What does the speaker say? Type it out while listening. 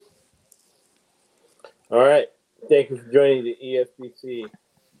All right. Thank you for joining the ESBC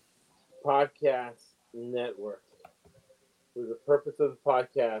Podcast Network. The purpose of the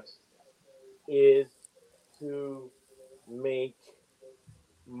podcast is to make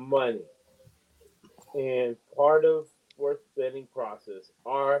money. And part of sports betting process,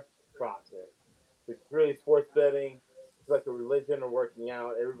 our process, it's really sports betting. It's like a religion or working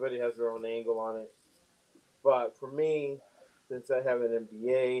out. Everybody has their own angle on it. But for me, since I have an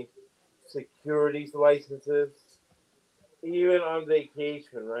MBA, securities licenses, even on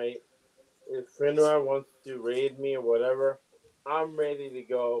vacation, right? If a friend of mine wants to raid me or whatever, I'm ready to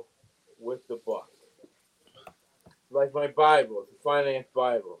go with the book. Like my Bible, it's a finance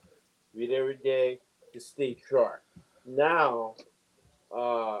Bible. Read every day to stay sharp. Now,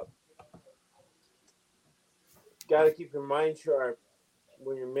 got to keep your mind sharp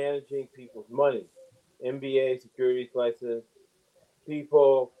when you're managing people's money. MBA, securities license,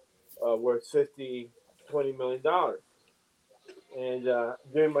 people worth $20 million. And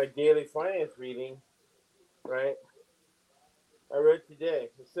during my daily finance reading, right, I read today,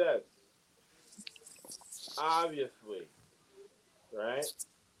 it says, obviously, right?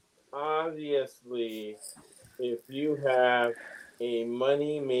 Obviously, if you have a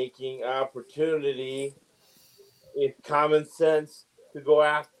money making opportunity, it's common sense to go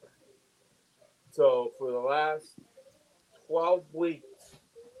after. So for the last 12 weeks,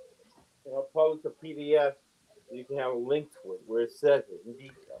 I'll publish a PDF. You can have a link to it where it says it in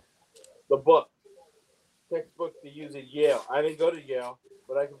detail. The book, textbook to use at Yale. I didn't go to Yale,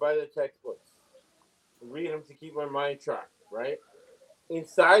 but I can buy the textbooks and read them to keep my mind sharp, right?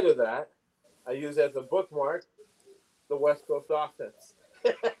 Inside of that, I use as a bookmark the West Coast offense.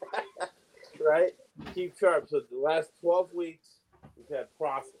 Right? Keep sharp. So the last 12 weeks, we've had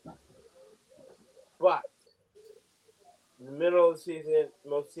profit. But in the middle of the season,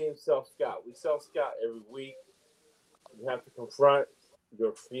 most teams self-scout. We self-scout every week. You have to confront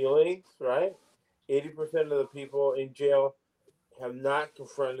your feelings, right? 80% of the people in jail have not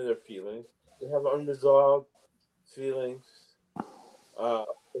confronted their feelings. They have unresolved feelings.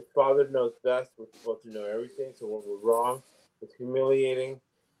 His father knows best. We're supposed to know everything. So when we're wrong, it's humiliating.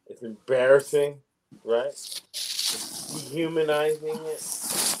 It's embarrassing, right? It's dehumanizing it.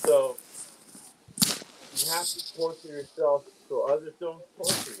 So you have to torture yourself so others don't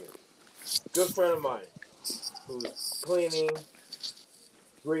torture you. Good friend of mine who's cleaning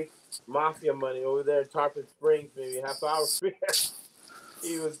Greek mafia money over there in Tarpon Springs, maybe a half hour from here.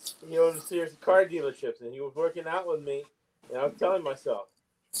 He owned a series of car dealerships, and he was working out with me, and I was telling myself,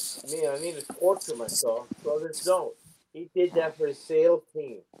 man, I need to torture myself so others don't. He did that for his sales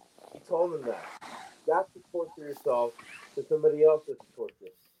team. He told them that. You got to torture yourself so somebody else doesn't torture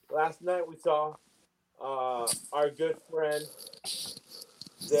you. Last night we saw our good friend.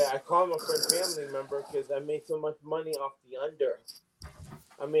 I call him a friend family member because I made so much money off the under.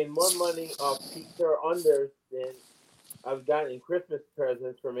 I made more money off Peter unders than I've gotten in Christmas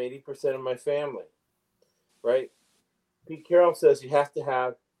presents from 80% of my family. Right? Pete Carroll says you have to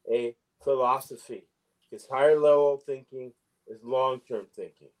have a philosophy because higher level thinking is long-term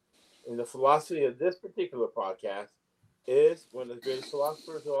thinking. And the philosophy of this particular podcast is one of the greatest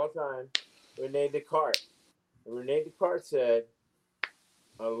philosophers of all time, Rene Descartes. And Rene Descartes said,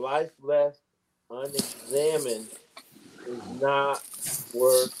 a life left unexamined is not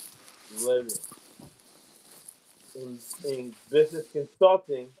worth living. In business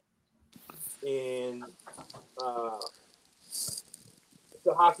consulting, it's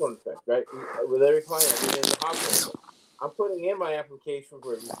a Hawthorne effect, right? With every client, I'm in the Hawthorne effect. I'm putting in my application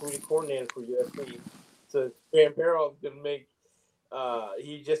for a recruiting coordinator for USC. So Graham Harrell's going to make.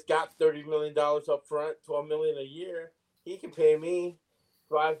 He just got $30 million up front, $12 million a year. He can pay me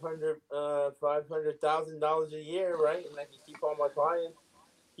 $500,000 a year, right? And I can keep all my clients,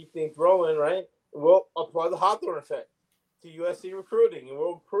 keep things rolling, right? And we'll apply the Hawthorne effect to USC recruiting, and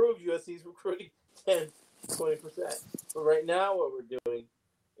we'll improve USC's recruiting 10 to 20%. But right now, what we're doing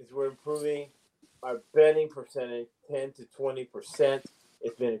is we're improving our betting percentage 10 to 20%.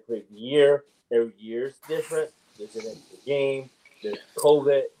 It's been a great year. Every year is different. There's an extra game. There's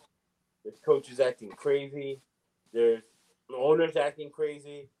COVID. There's coaches acting crazy. There's owners acting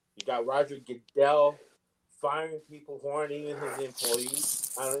crazy. You got Roger Goodell firing people who aren't even his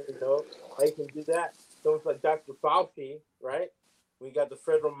employees. I don't even know how you can do that. Someone's like Dr. Fauci, right? We got the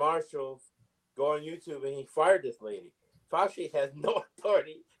federal marshals go on YouTube and he fired this lady. Fauci has no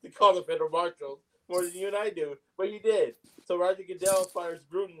authority to call the federal marshals more than you and I do, but he did. So Roger Goodell fires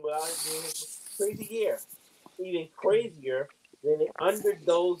Gruden without it being his crazy year. Even crazier than under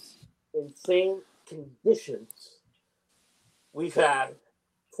those insane conditions we've had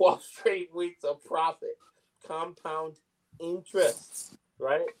 12 straight weeks of profit, compound interest,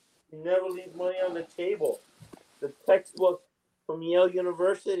 right? You never leave money on the table. The textbook from Yale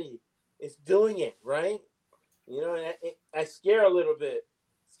University is doing it, right? You know, and I scare a little bit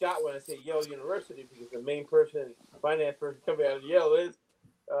Scott when I say Yale University because the main person, finance person coming out of Yale is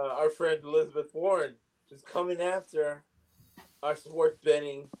our friend Elizabeth Warren, who's coming after our sports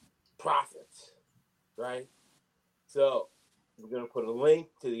betting profits, right? So we're gonna put a link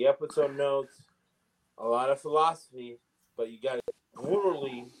to the episode notes. A lot of philosophy, but you gotta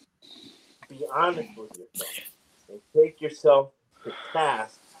brutally be honest with yourself and take yourself to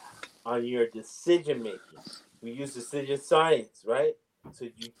task on your decision making. We use decision science, right? So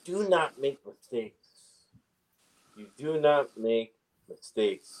you do not make mistakes. You do not make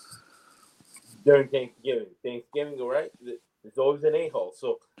mistakes during Thanksgiving. Thanksgiving, right? There's always an a-hole.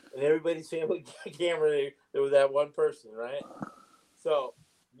 So in everybody's family camera, there was that one person, right? So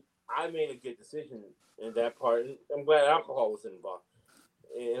I made a good decision in that part, and I'm glad alcohol was involved.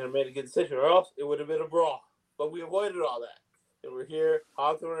 And I made a good decision, or else it would have been a brawl. But we avoided all that. And we're here,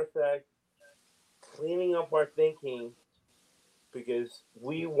 Hawthorne Effect, cleaning up our thinking because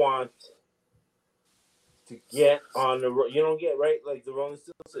we want to get on the road. You don't get right like the Rolling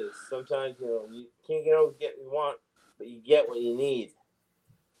Stones says. Sometimes you can't always get what you want, but you get what you need.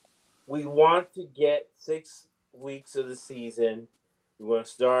 We want to get 6 weeks of the season. We want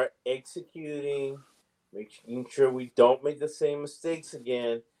to start executing, making sure we don't make the same mistakes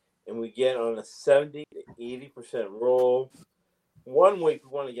again, and we get on a 70 to 80% roll. 1 week we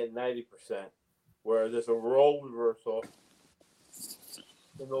want to get 90%, where there's a role reversal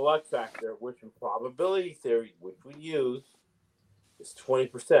in the luck factor, which in probability theory, which we use, is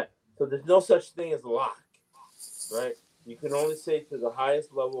 20%. So there's no such thing as luck, right? You can only say to the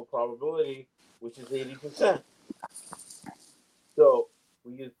highest level of probability, which is 80%. So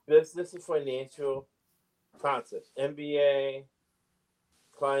we use business and financial concepts. MBA,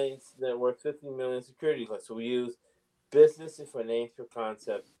 clients that work 50 million securities. So we use business and financial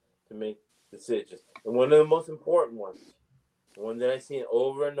concepts to make decisions. And one of the most important ones, the one that I've seen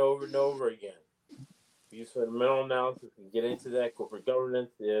over and over and over again, we use fundamental analysis, we can get into that, corporate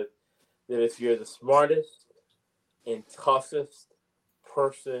governance, is that if you're the smartest and toughest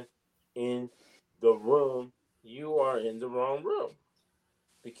person in the room, you are in the wrong room.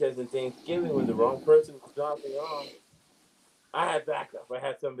 Because in Thanksgiving, when the wrong person was dropping off, I had backup. I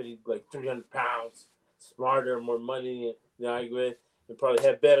had somebody like 300 pounds, smarter, more money than I did, and probably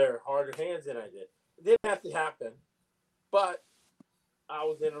had better, harder hands than I did. It didn't have to happen, but I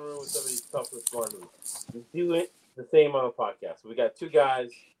was in a room with somebody tougher and smarter than me. We do it the same on the podcast. We got two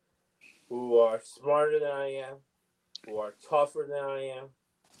guys who are smarter than I am, who are tougher than I am,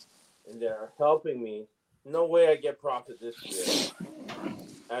 and they are helping me. No way I get profit this year.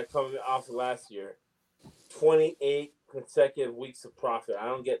 I come off of last year. 28 consecutive weeks of profit. I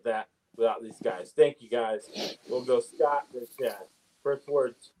don't get that without these guys. Thank you, guys. We'll go Scott and Chad. First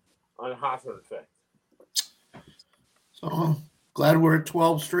words on Hawthorne Effect. So I'm glad we're at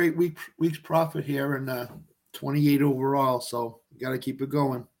 12 straight weeks profit here and 28 overall. So you got to keep it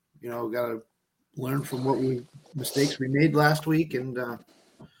going. Got to learn from mistakes we made last week and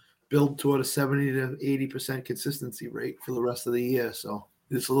build toward a 70 to 80% consistency rate for the rest of the year. So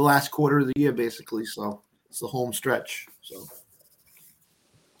this is the last quarter of the year, basically. So it's the home stretch. So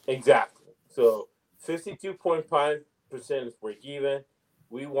exactly. So 52.5% is break even.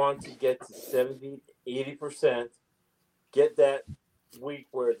 We want to get to 70 to 80%. Get that week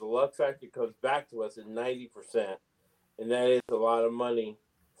where the luck factor comes back to us at 90%. And that is a lot of money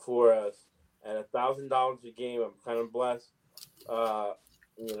for us. At $1,000 a game, I'm kind of blessed.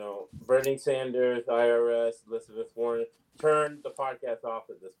 Bernie Sanders, IRS, Elizabeth Warren turned the podcast off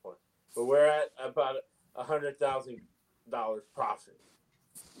at this point. But we're at about $100,000 profit.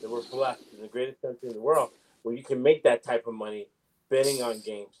 That we're blessed in the greatest country in the world where you can make that type of money betting on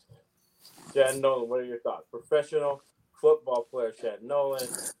games. Chad Nolan, what are your thoughts? Professional football player Chad Nolan,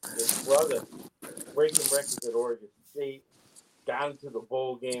 his brother, breaking records at Oregon State, got into the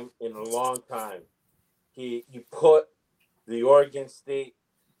bowl game in a long time. He put the Oregon State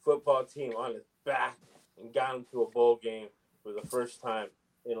football team on his back and got him to a bowl game for the first time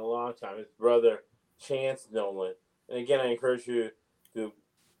in a long time. His brother, Chance Nolan. And again, I encourage you to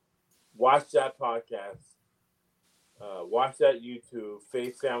watch that podcast, watch that YouTube,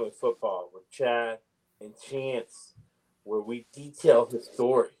 Faith Family Football with Chad and Chance, where we detail his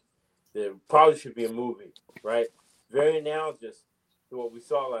story. There probably should be a movie, right? Very analogous to what we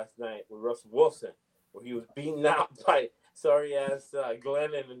saw last night with Russell Wilson, where he was beaten out by sorry-ass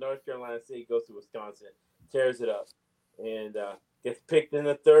Glennon in North Carolina State, goes to Wisconsin, tears it up. And Gets picked in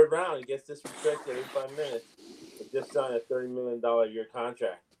the third round. He gets disrespected every 5 minutes. And just signed a $30 million a year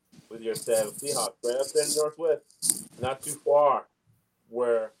contract with your Seattle Seahawks, right up there in the Northwest, not too far,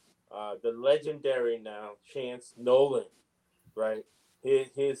 where the legendary now Chance Nolan, right?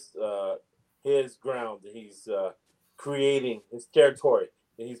 His ground that he's creating, his territory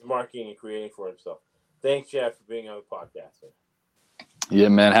that he's marking and creating for himself. Thanks, Jeff, for being on the podcast. Man. Yeah,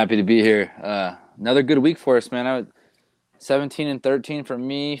 man, happy to be here. Another good week for us, man. 17 and 13 for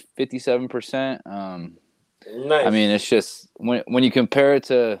me, 57%. Nice. I mean, it's just when you compare it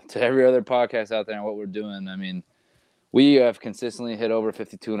to every other podcast out there and what we're doing, I mean, we have consistently hit over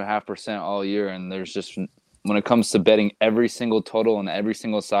 52.5% all year, and there's just when it comes to betting every single total on every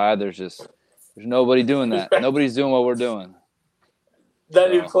single side, there's nobody doing that. Nobody's doing what we're doing.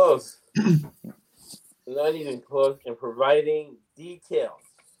 Not even close. Not even close. And providing details,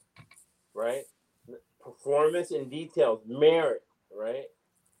 right? Performance and details, merit, right?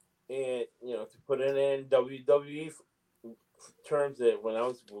 And, to put it in WWE terms, that when I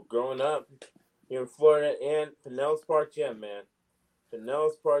was growing up here in Florida and Pinellas Park Gym, man.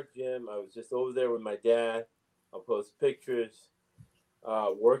 Pinellas Park Gym. I was just over there with my dad. I'll post pictures.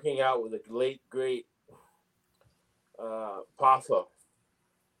 Working out with the late, great Papa.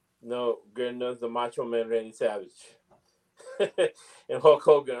 No, good knows the Macho Man Randy Savage. And Hulk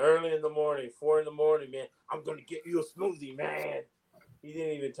Hogan early in the morning, 4 in the morning, man. I'm going to get you a smoothie, man. He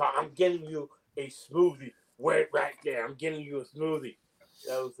didn't even talk. I'm getting you a smoothie. Wait right there. I'm getting you a smoothie.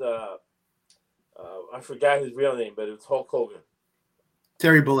 That was, I forgot his real name, but it was Hulk Hogan.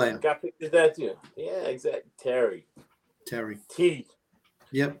 Terry Bollea. Got pictures of that too. Yeah, exactly. Terry. T.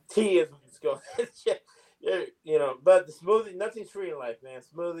 Yep. T is what it's going. But the smoothie, nothing's free in life, man.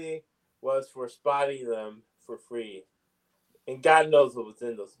 Smoothie was for spotting them for free. And God knows what was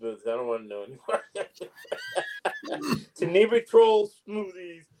in those smoothies. I don't want to know anymore. Tenebri-Troll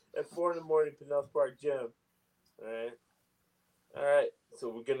smoothies at 4 in the morning, Pinellas Park Gym. All right. So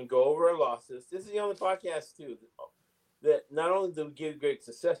we're going to go over our losses. This is the only podcast, too, that not only do we give great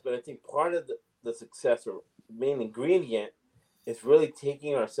success, but I think part of the success or main ingredient is really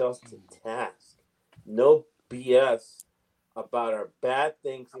taking ourselves to task. No BS about our bad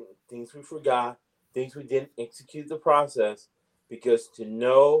things, things we forgot, things we didn't execute the process, because to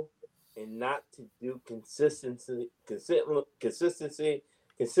know and not to do consistently,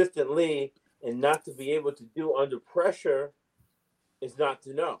 and not to be able to do under pressure is not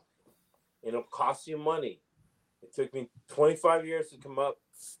to know. It'll cost you money. It took me 25 years to come up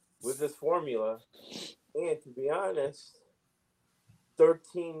with this formula, and to be honest,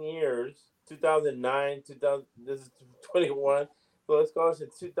 13 years, 2009, this is 21, so let's call it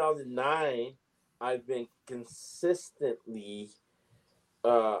since 2009, I've been consistently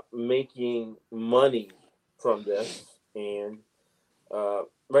making money from this. And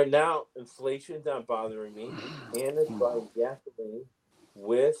right now, inflation's not bothering me. And it's buying gasoline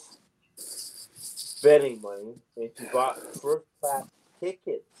with betting money. And she bought first-class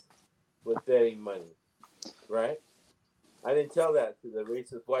tickets with betting money, right? I didn't tell that to the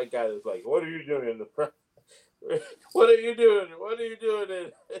racist white guy that was like, what are you doing in the front? What are you doing? What are you doing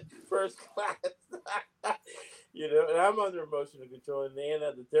in first class? And I'm under emotional control. And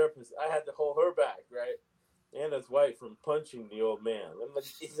Anna, the therapist, I had to hold her back, right? Anna's white from punching the old man. I'm like,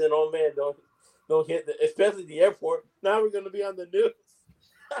 he's an old man. Don't hit especially the airport. Now we're going to be on the news.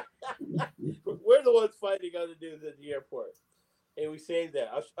 We're the ones fighting on the news at the airport. And we saved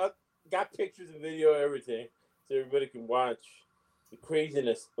that. I got pictures and video, everything, so everybody can watch the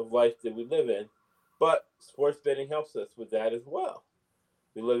craziness of life that we live in. But sports betting helps us with that as well.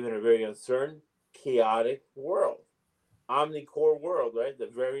 We live in a very uncertain, chaotic world. Omnicore world, right? The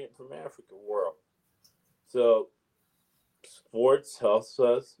variant from Africa world. So sports helps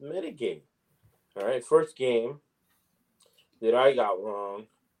us mitigate. All right, first game that I got wrong,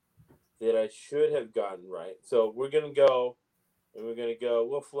 that I should have gotten right. So we're going to go, and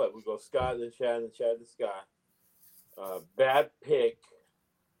we'll flip. We'll go Scott, then Chad, then Chad, then Scott. Bad pick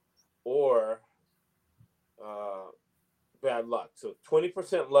or bad luck. So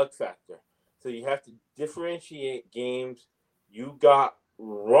 20% luck factor. So you have to differentiate games you got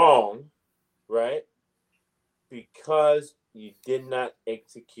wrong, right? Because you did not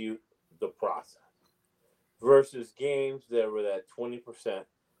execute the process. Versus games that were that 20%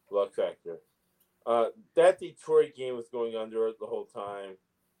 luck factor. That Detroit game was going under the whole time.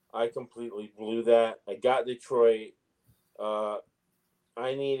 I completely blew that. I got Detroit. I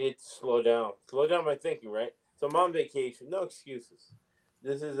needed to slow down my thinking, right? So I'm on vacation, no excuses.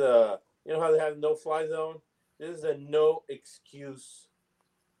 This is how they have no fly zone? This is a no excuse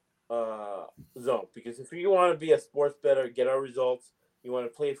zone, because if you want to be a sports bettor, get our results, you want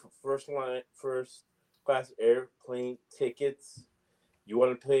to play for first class airplane tickets, you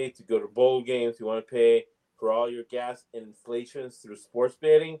want to pay to go to bowl games, you want to pay for all your gas and inflations through sports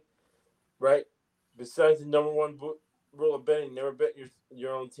betting, right? Besides the number one rule of betting, never bet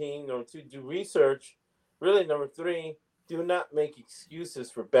your own team. Number two, do research. Really, number three, do not make excuses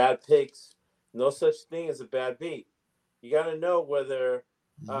for bad picks. No such thing as a bad beat. You got to know whether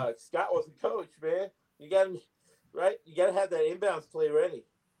Scott was the coach, man. You got to, right? You got to have that inbounds play ready.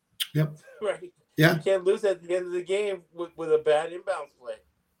 Yep. Right. Yeah. You can't lose at the end of the game with a bad inbounds play.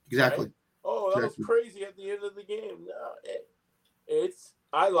 Exactly. Right? Oh, that was crazy at the end of the game. No,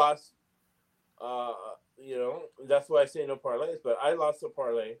 I lost. That's why I say no parlays. But I lost a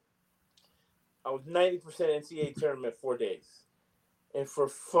parlay. I was 90% NCAA tournament 4 days. And for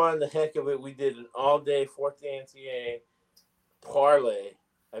fun, the heck of it, we did an all-day, fourth-day NCAA parlay.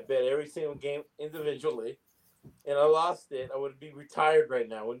 I bet every single game individually. And I lost it. I would be retired right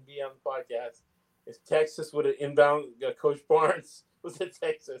now. I wouldn't be on the podcast. If Texas would have inbound Coach Barnes was in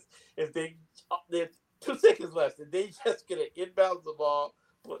Texas, if they had 2 seconds left, and they just get to inbound the ball,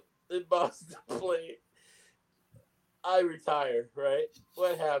 put inbounds the play, I retire, right?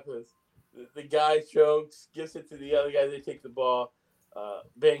 What happens? The guy chokes, gives it to the other guy, they take the ball,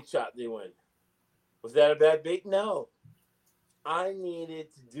 bank shot, they win. Was that a bad bait? No. I needed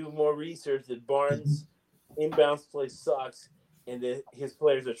to do more research that Barnes' inbounds play sucks and that his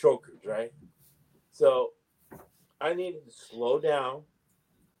players are chokers, right? So I needed to slow down,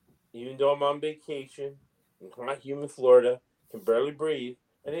 even though I'm on vacation in hot, humid Florida, can barely breathe.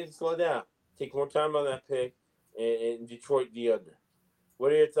 I need to slow down, take more time on that pick, and Detroit the under.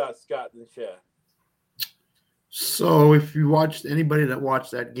 What are your thoughts, Scott and Chad? So if you watched anybody that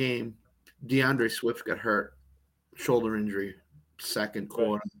watched that game, DeAndre Swift got hurt, shoulder injury, second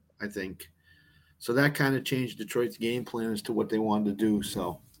quarter, right. I think. So that kind of changed Detroit's game plan as to what they wanted to do.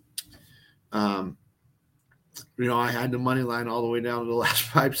 So, I had the money line all the way down to the last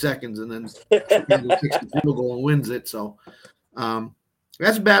 5 seconds, and then takes the field goal and wins it. So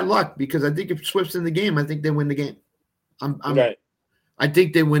that's bad luck, because I think if Swift's in the game, I think they win the game. Right. I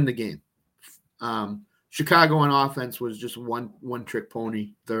think they win the game. Chicago on offense was just one trick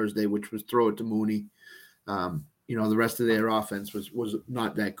pony Thursday, which was throw it to Mooney. The rest of their offense was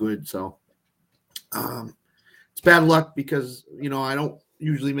not that good. So it's bad luck, because, I don't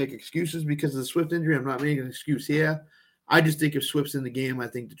usually make excuses because of the Swift injury. I'm not making an excuse here. I just think if Swift's in the game, I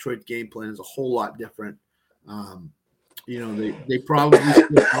think Detroit's game plan is a whole lot different. They probably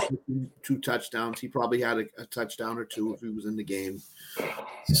 2 touchdowns. He probably had a touchdown or 2 if he was in the game.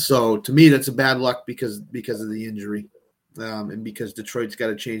 So to me, that's a bad luck because of the injury, and because Detroit's got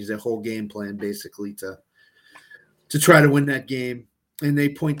to change their whole game plan basically to try to win that game. And they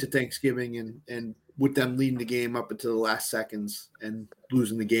point to Thanksgiving and with them leading the game up until the last seconds and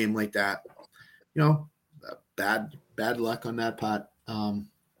losing the game like that, bad luck on that part.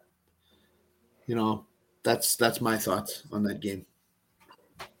 That's my thoughts on that game.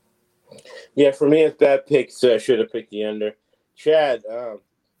 Yeah, for me, it's bad picks. So I should have picked the under. Chad,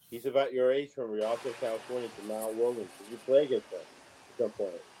 he's about your age, from Rialto, California, Jamal Williams. Did you play against him at some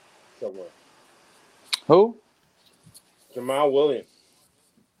point, somewhere? Who? Jamal Williams.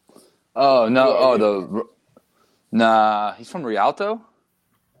 Oh, no. Nah, he's from Rialto?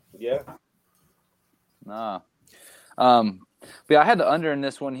 Yeah. Nah. But yeah, I had the under in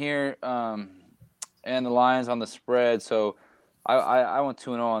this one here, and the Lions on the spread. So I went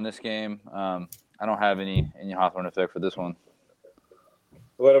 2-0 on this game. I don't have any Hawthorne effect for this one.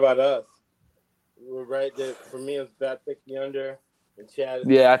 What about us? We're right there. For me, it's bad pick the under, and Chad.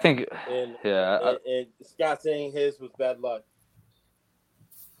 Yeah, I think. And Scott saying his was bad luck.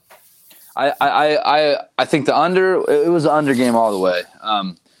 I think the under. It was an under game all the way.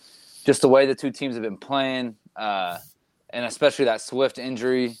 Just the way the 2 teams have been playing, and especially that Swift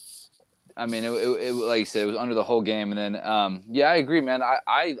injury. I mean, it like you said, it was under the whole game. And then, I agree, man.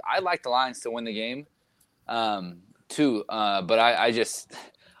 I like the Lions to win the game, too. But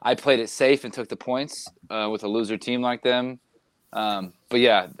I played it safe and took the points with a loser team like them. But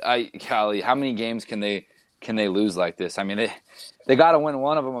yeah, golly, how many games can they lose like this? I mean, they got to win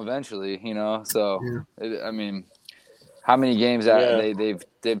one of them eventually, So, I mean, how many games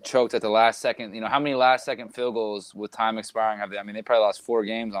they've choked at the last second? How many last second field goals with time expiring have they? I mean, they probably lost 4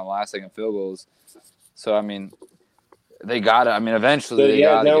 games on last second field goals. So I mean, they got to. I mean, eventually they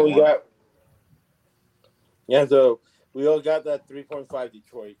got to. Now we got. Yeah, so we all got that 3.5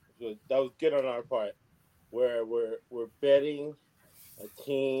 Detroit. So that was good on our part, where we're betting a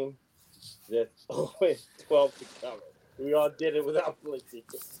team that's always 12 to cover. We all did it without blinking.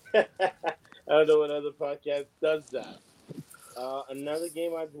 I don't know what other podcast does that. Another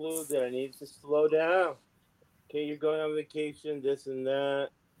game I blew that I needed to slow down. Okay, you're going on vacation, this and that.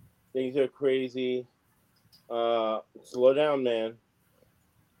 Things are crazy. Slow down, man.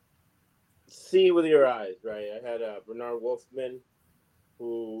 See with your eyes, right? I had Bernard Wolfman,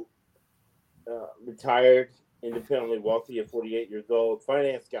 who retired, independently wealthy at 48 years old,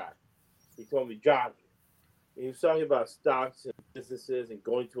 finance guy. He told me, Josh, he was talking about stocks and businesses and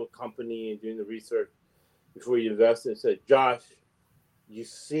going to a company and doing the research before you invest. And said, Josh, you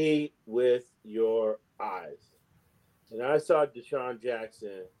see with your eyes. And I saw Deshaun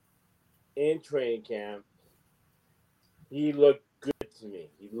Jackson in training camp. He looked good to me.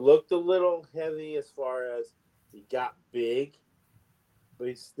 He looked a little heavy as far as he got big, but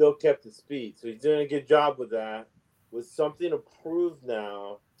he still kept the speed. So he's doing a good job with that. With something to prove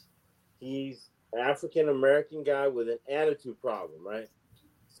now, he's an African American guy with an attitude problem, right?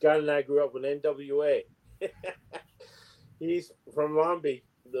 Scott and I grew up with NWA. He's from Long Beach,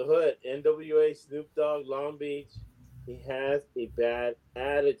 the hood. NWA, Snoop Dogg, Long Beach. He has a bad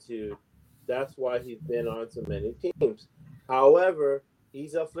attitude. That's why he's been on so many teams. However,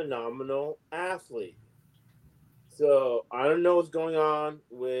 he's a phenomenal athlete. So I don't know what's going on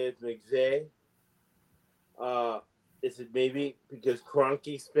with McVay. Is it maybe because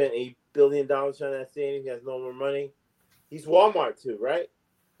Kroenke spent $8 billion on that stadium? He has no more money. He's Walmart too, right?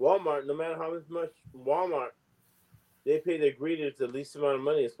 Walmart, no matter how much Walmart, they pay their greeters the least amount of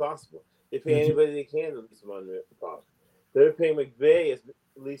money as possible. They pay anybody they can the least amount of money as possible. They're paying McVay as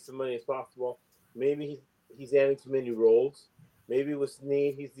least the money as possible. Maybe he's adding too many roles. Maybe with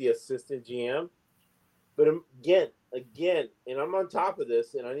Snead, he's the assistant GM. But again, and I'm on top of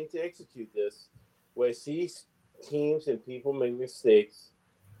this, and I need to execute this, where I see teams and people make mistakes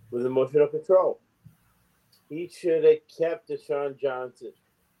with emotional control. He should have kept Deshaun Johnson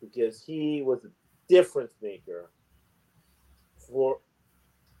because he was a difference maker for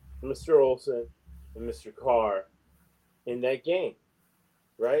Mr. Olsen and Mr. Carr in that game,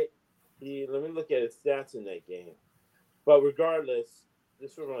 right? Let me look at his stats in that game. But regardless,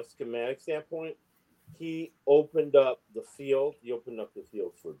 just from a schematic standpoint, he opened up the field. He opened up the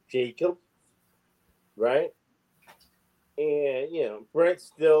field for Jacob, right? And, Brent's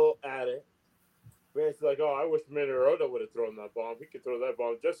still at it. Brent's like, oh, I wish Mariota would have thrown that ball. He could throw that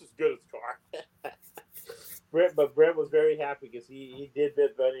ball just as good as Carr. Brent was very happy because he did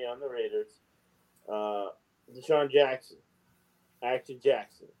bet money on the Raiders. Deshaun Jackson, Action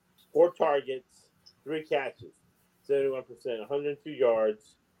Jackson, 4 targets, 3 catches, 71%, 102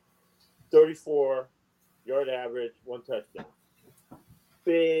 yards, 34-yard average, 1 touchdown.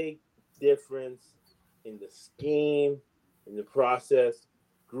 Big difference in the scheme, in the process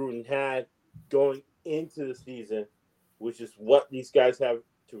Gruden had going into the season, which is what these guys have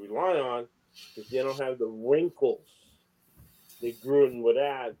to rely on because they don't have the wrinkles that Gruden would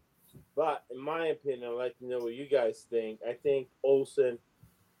add. But in my opinion, I'd like to know what you guys think. I think Olsen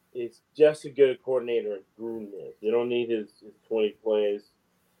is just as good a coordinator as Gruden is. They don't need his 20 plays.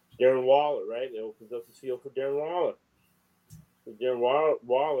 Darren Waller, right? It opens up the field for Darren Waller. So Darren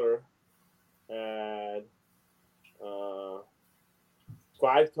Waller had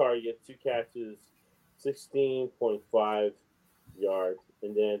 5 targets, 2 catches, 16.5 yards.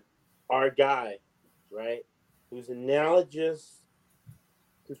 And then our guy, right, who's analogous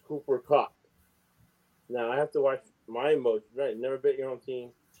to Cooper Kupp. Now, I have to watch my emotions, right? Never bet your own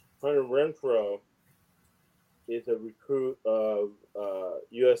team. Hunter Renfrow is a recruit of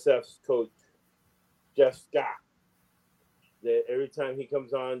USF's coach, Jeff Scott. That every time he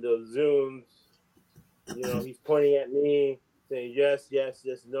comes on those Zooms, he's pointing at me, saying, yes,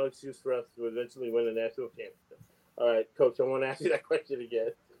 no excuse for us to eventually win the national championship. All right, Coach, I want to ask you that question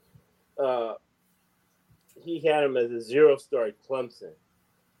again. He had him as a 0-star at Clemson.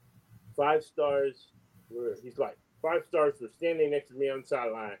 5 stars he's like, 5 stars were standing next to me on the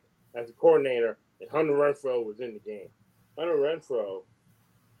sideline as a coordinator, and Hunter Renfrow was in the game. Hunter Renfrow,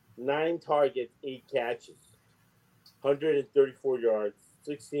 9 targets, 8 catches, 134 yards,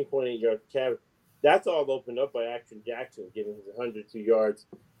 16.8 yards. That's all opened up by Action Jackson getting his 102 yards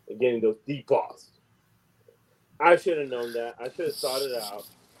and getting those deep balls. I should have known that. I should have thought it out,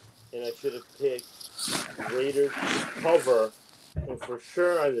 and I should have picked Raiders cover. And for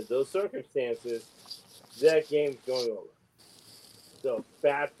sure, under those circumstances, that game's going over. So,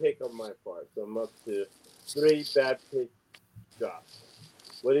 bad pick on my part. So, I'm up to 3 bad pick drops.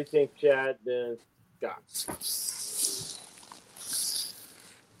 What do you think, Chad? Then Scott.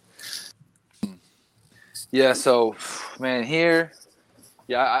 Yeah, so, man, here,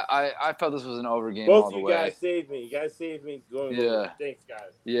 Yeah, I felt this was an over game Both all of the you way. guys saved me. You guys saved me going Yeah. over. Thanks,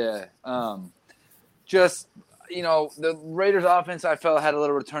 guys. Yeah. Just, the Raiders offense, I felt, had a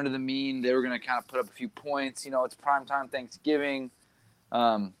little return to the mean. They were going to kind of put up a few points. It's primetime Thanksgiving.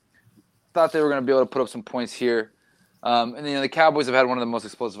 Thought they were going to be able to put up some points here. And then, the Cowboys have had one of the most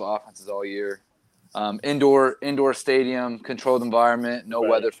explosive offenses all year. Indoor stadium, controlled environment, no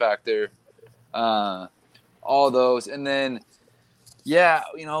weather factor. All those. And then,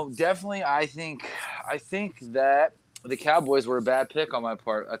 definitely I think that the Cowboys were a bad pick on my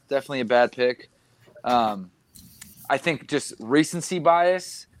part. Definitely a bad pick. I think just recency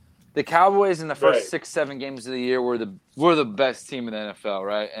bias. The Cowboys in the first 6-7 games of the year were the best team in the NFL,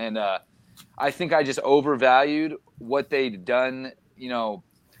 right? And I think I just overvalued what they'd done,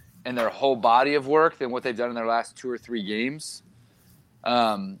 in their whole body of work than what they've done in their last 2 or 3 games.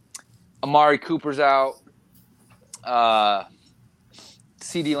 Amari Cooper's out.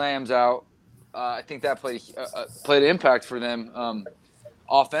 CD Lamb's out. I think that played an impact for them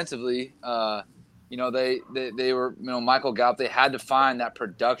offensively. They were, Michael Gallup, they had to find that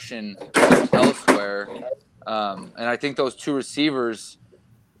production elsewhere. And I think those 2 receivers,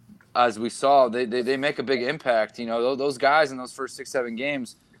 as we saw, they make a big impact. Those guys in those first 6-7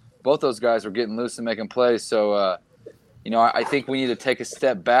 games, both those guys were getting loose and making plays. So, I think we need to take a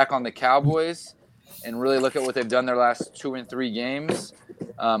step back on the Cowboys and really look at what they've done their last 2 and 3 games,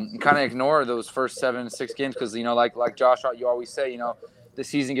 and kind of ignore those first 7-6 games because, like Josh, you always say, the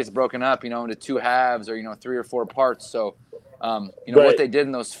season gets broken up, into 2 halves or, 3 or 4 parts. So, what they did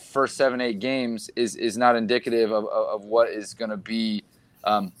in those first 7-8 games is not indicative of what is going to be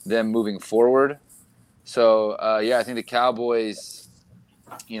them moving forward. So, I think the Cowboys,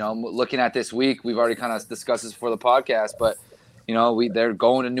 looking at this week, we've already kind of discussed this before the podcast, but, they're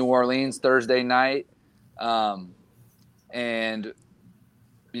going to New Orleans Thursday night. And,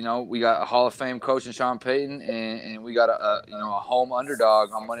 we got a Hall of Fame coach in Sean Payton, and we got a home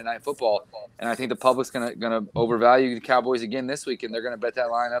underdog on Monday Night Football. And I think the public's gonna overvalue the Cowboys again this week, and they're gonna bet that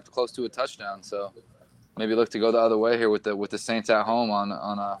line up close to a touchdown. So maybe look to go the other way here with the Saints at home on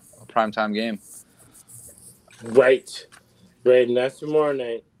a primetime game. Right, and that's tomorrow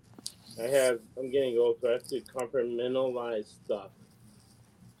night. I'm getting old, so I have to compartmentalize stuff.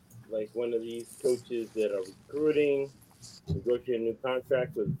 Like one of these coaches that are recruiting, negotiating a new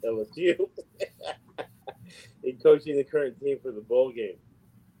contract with LSU, and coaching the current team for the bowl game.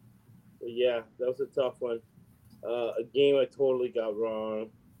 But yeah, that was a tough one. A game I totally got wrong.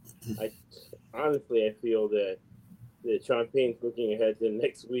 I feel that Sean Payton's looking ahead to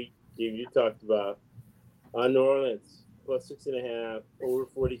next week. Game you talked about on New Orleans plus 6.5 over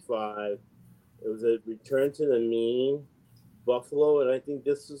 45. It was a return to the mean. Buffalo, and I think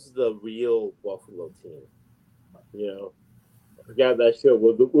this is the real Buffalo team. I forgot that show.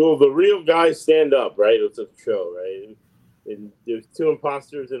 Will the real guys stand up? Right, it was a show, right? And there's 2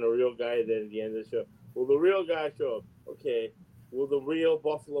 imposters and a real guy. Then at the end of the show, will the real guy show up? Okay. Will the real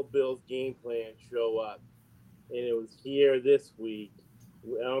Buffalo Bills game plan show up? And it was here this week.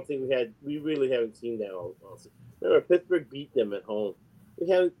 I don't think we really haven't seen that all. Remember, Pittsburgh beat them at home. We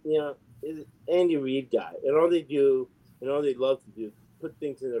haven't, it's Andy Reid guy, and all they do. And all they love to do is put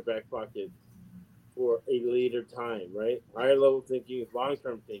things in their back pocket for a later time, right? Higher level thinking,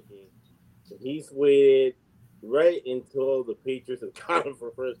 long-term thinking. And he's waited right until the Patriots have got him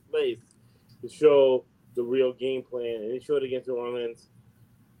for first place to show the real game plan. And he showed against New Orleans.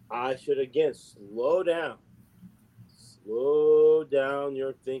 I should, again, slow down. Slow down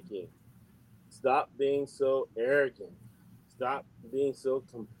your thinking. Stop being so arrogant. Stop being so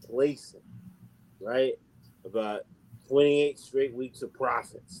complacent, right? About 28 straight weeks of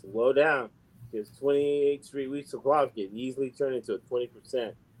profits. Slow down, because 28 straight weeks of profit can easily turn into a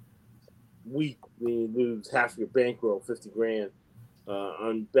 20% week when you lose half your bankroll, $50,000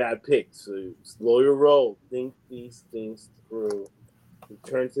 on bad picks. So slow your roll. Think these things through.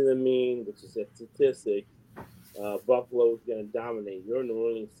 Return to the mean, which is a statistic. Buffalo is going to dominate. You're New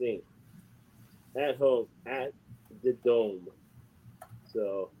Orleans Saints at home at the Dome.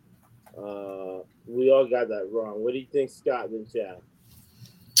 So. We all got that wrong. What do you think, Scott and Chad?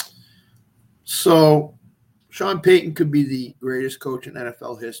 So, Sean Payton could be the greatest coach in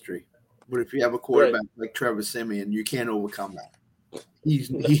NFL history, but if you have a quarterback like Trevor Siemian, you can't overcome that. He's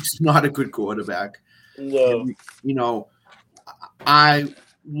not a good quarterback. No. And, I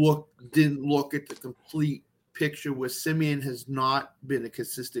didn't look at the complete picture where Siemian has not been a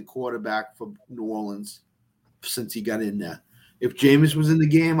consistent quarterback for New Orleans since he got in there. If Jameis was in the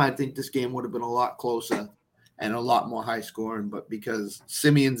game, I think this game would have been a lot closer and a lot more high scoring. But because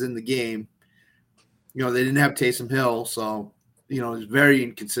Simeon's in the game, they didn't have Taysom Hill, so is very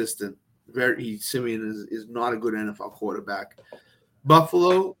inconsistent. Simeon is not a good NFL quarterback.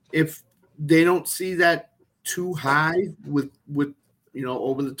 Buffalo, if they don't see that too high with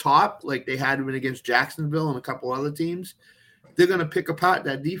over the top like they had been against Jacksonville and a couple other teams, they're going to pick apart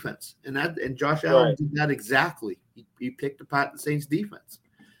that defense. And Josh Allen did that exactly. He picked apart the Saints defense.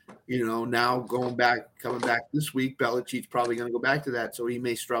 Now coming back this week, Belichick's probably going to go back to that, so he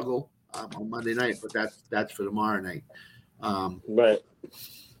may struggle on Monday night, but that's for tomorrow night. Right.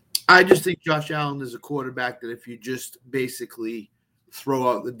 I just think Josh Allen is a quarterback that if you just basically throw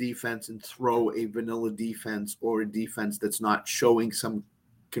out the defense and throw a vanilla defense or a defense that's not showing some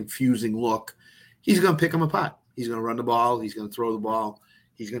confusing look, he's going to pick them apart. He's going to run the ball. He's going to throw the ball.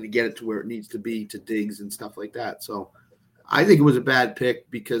 He's going to get it to where it needs to be to Diggs and stuff like that. So I think it was a bad pick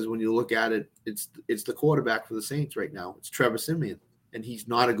because when you look at it, it's the quarterback for the Saints right now. It's Trevor Siemian, and he's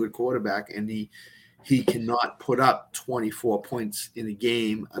not a good quarterback, and he cannot put up 24 points in a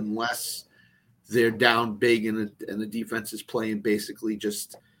game unless they're down big and the defense is playing basically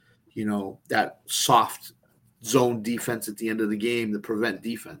just, that soft zone defense at the end of the game, the prevent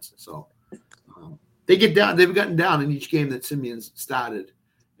defense. So they've gotten down in each game that Simeon's started,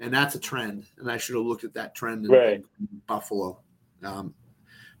 and that's a trend. And I should have looked at that trend in Buffalo.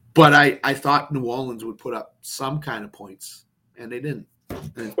 But I thought New Orleans would put up some kind of points, and they didn't.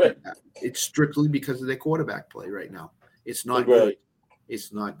 And it's strictly because of their quarterback play right now. It's not good.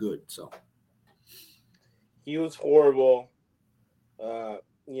 It's not good. So he was horrible.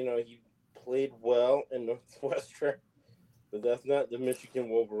 He played well in Northwestern, but that's not the Michigan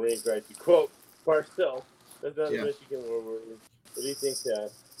Wolverines, right? To quote Parcells, that's not the Michigan Wolverines. What do you think, Chad?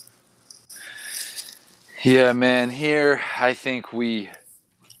 Yeah, man. Here, I think we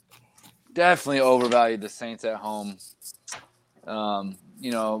definitely overvalued the Saints at home.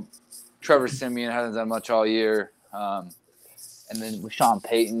 Trevor Siemian hasn't done much all year. And then with Sean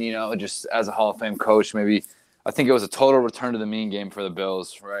Payton, just as a Hall of Fame coach, maybe I think it was a total return to the mean game for the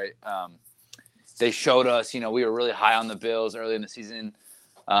Bills, right? They showed us, we were really high on the Bills early in the season.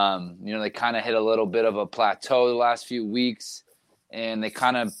 They kind of hit a little bit of a plateau the last few weeks, and they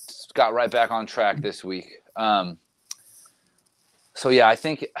kind of got right back on track this week. I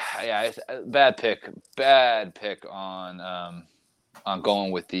think bad pick on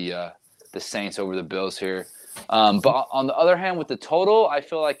going with the Saints over the Bills here. But on the other hand, with the total, I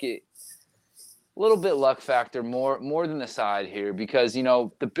feel like a little bit luck factor more than the side here because,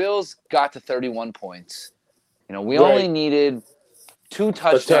 the Bills got to 31 points. We only needed 2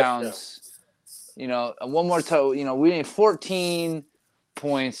 touchdowns, and one more we need 14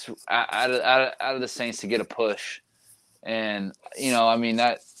 points out of the Saints to get a push. And,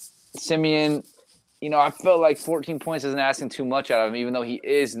 that Simeon, I felt like 14 points isn't asking too much out of him, even though he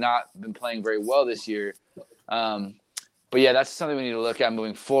is not been playing very well this year. That's something we need to look at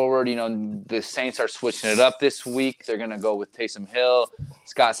moving forward. The Saints are switching it up this week. They're going to go with Taysom Hill.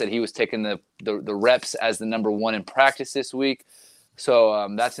 Scott said he was taking the reps as the number 1 in practice this week. So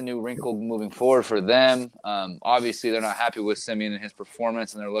that's a new wrinkle moving forward for them. Obviously, they're not happy with Simeon and his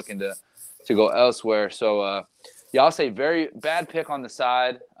performance, and they're looking to go elsewhere. So, I'll say very bad pick on the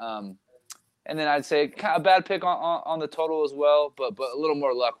side. And then I'd say kind of bad pick on the total as well, but a little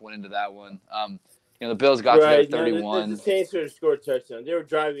more luck went into that one. The Bills got to their 31. The Saints were to score a touchdown. They were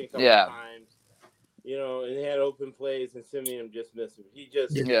driving a couple times, and they had open plays, and Simeon just missed him. He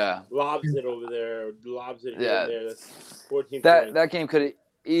just lobs it over there, or lobs it over there. That's 14 points. That game could have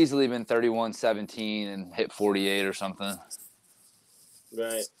easily been 31-17 and hit 48 or something.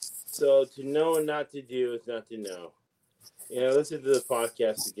 Right. So to know and not to do is not to know. Listen to the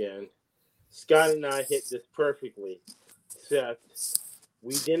podcast again. Scott and I hit this perfectly, except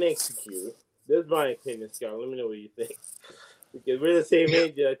we didn't execute. This is my opinion, Scott. Let me know what you think. Because we're the same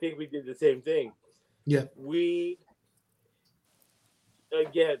age, and I think we did the same thing. Yeah. We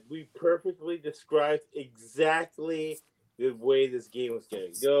perfectly described exactly the way this game was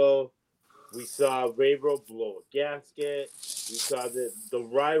going to go. We saw Vrabel blow a gasket. We saw the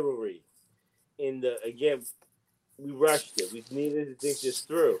rivalry. We rushed it. We needed to think this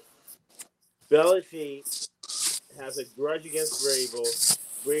through. Belichick has a grudge against Vrabel.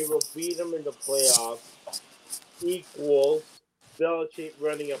 Vrabel beat him in the playoffs. Equals Belichick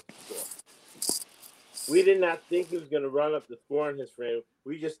running up the score. We did not think he was going to run up the score in his frame.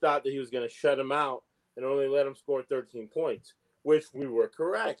 We just thought that he was going to shut him out and only let him score 13 points, which we were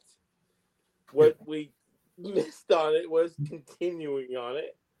correct. What we missed on it was continuing on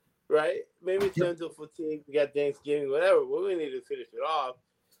it, right? Maybe it's mental fatigue. We got Thanksgiving, whatever. But we need to finish it off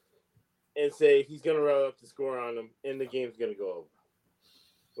and say he's going to run up the score on him, and the game's going to go over.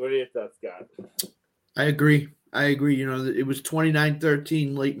 What are your thoughts, Scott? I agree. You know, it was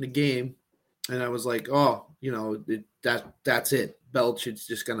 29-13 late in the game, and I was like, oh, you know, that's it. Belichick's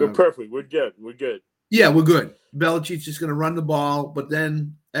just We're gonna. perfect. We're good. We're good. Yeah, we're good. Belichick's just gonna run the ball, but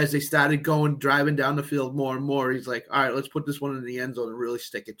then as they started driving down the field more and more, he's like, all right, let's put this one in the end zone and really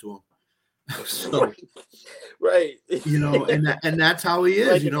stick it to him. So, right. you know, and that's how he is.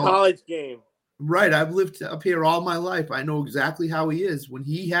 Like you a know, college game. right? I've lived up here all my life. I know exactly how he is when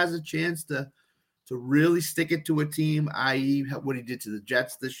he has a chance to really stick it to a team, i.e., what he did to the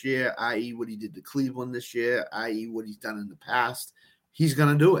Jets this year, i.e., what he did to Cleveland this year, i.e., what he's done in the past. He's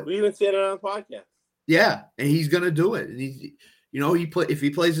gonna do it. We even said it on the podcast. Yeah, and he's gonna do it. And if he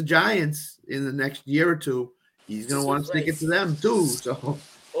plays the Giants in the next year or two, he's gonna want to stick it to them too. So,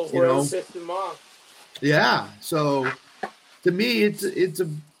 whoever pissed him off. Yeah. So, to me, it's a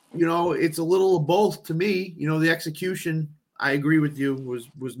it's a little of both. To me, the execution, I agree with you,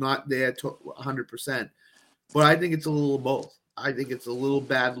 was not there to 100%, but I think it's a little of both. I think it's a little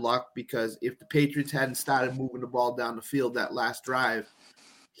bad luck because if the Patriots hadn't started moving the ball down the field that last drive,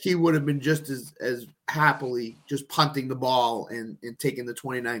 he would have been just as happily just punting the ball and taking the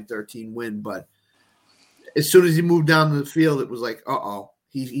 29-13 win. But as soon as he moved down the field, it was like,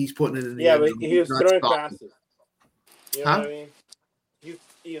 he's putting it in the end zone. But he was throwing passes. You know what I mean?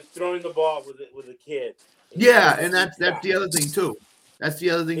 He was throwing the ball with a kid. Yeah, and that's the other thing too. That's the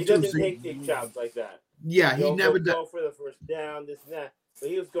other thing he too. He doesn't take big shots like that. Yeah, he never go for the first down, this and that. But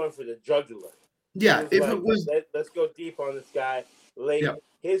he was going for the jugular. Yeah, it was. Let's go deep on this guy. Late. Yeah.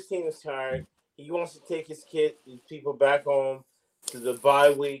 His team is tired. He wants to take his people back home to the bye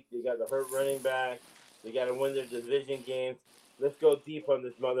week. They got the hurt running back. They got to win their division games. Let's go deep on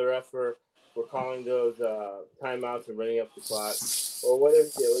this mother effer. We're calling those timeouts and running up the clock. Or what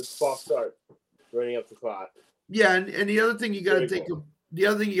is it? It was false start, running up the clock. Yeah, and the other thing you got to think of. The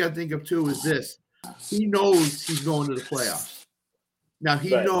other thing you got to think of too is this: he knows he's going to the playoffs. Now he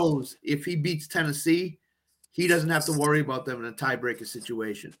knows if he beats Tennessee, he doesn't have to worry about them in a tiebreaker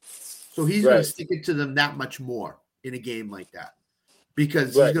situation. So he's going to stick it to them that much more in a game like that,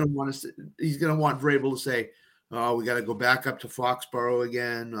 because he's going to want Vrabel to say, "Oh, we got to go back up to Foxborough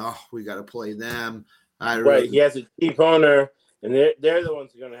again. Oh, we got to play them." He has a deep owner, and they're the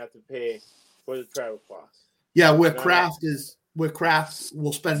ones who are going to have to pay for the travel costs. Yeah, where Kraft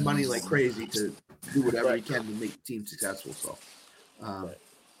will spend money like crazy to do whatever he can to make the team successful. So,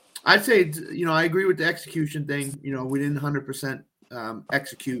 I'd say, I agree with the execution thing. We didn't 100%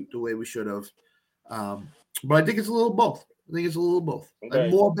 execute the way we should have. But I think it's a little both. Okay.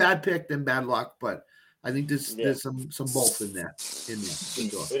 More bad pick than bad luck, but I think there's some both in there. For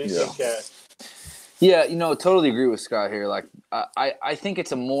sure. What do you think, Kat? Yeah, totally agree with Scott here. Like, I think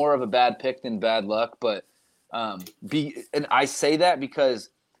it's more of a bad pick than bad luck, but and I say that because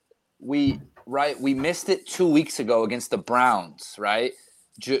we missed it 2 weeks ago against the Browns, right?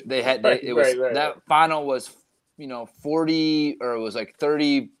 That final was 40 or it was like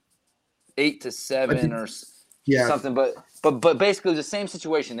 38-7 or something, but basically the same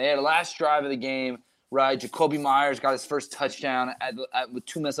situation. They had a last drive of the game, right? Jacoby Myers got his first touchdown with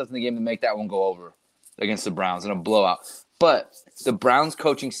 2 minutes left in the game to make that one go over against the Browns in a blowout. But the Browns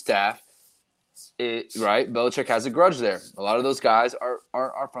coaching staff, Belichick has a grudge there. A lot of those guys are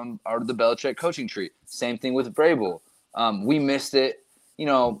the Belichick coaching tree. Same thing with Vrabel. We missed it.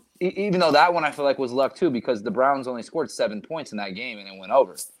 Even though that one I feel like was luck too, because the Browns only scored 7 points in that game and it went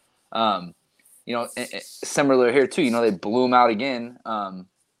over. Similar here too. They blew them out again.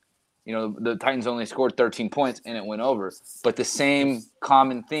 The Titans only scored 13 points and it went over. But the same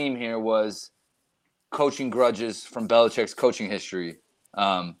common theme here was coaching grudges from Belichick's coaching history.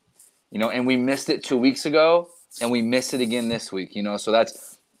 And we missed it 2 weeks ago and we missed it again this week. So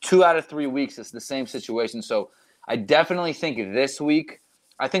that's 2 out of 3 weeks. It's the same situation. So I definitely think this week.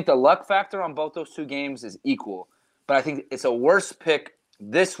 I think the luck factor on both those 2 games is equal, but I think it's a worse pick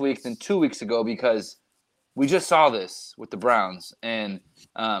this week than 2 weeks ago because we just saw this with the Browns, and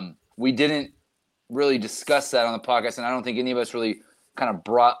we didn't really discuss that on the podcast, and I don't think any of us really kind of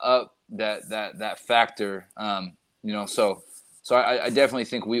brought up that factor. So I definitely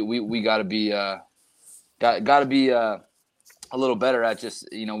think we got to be a little better at just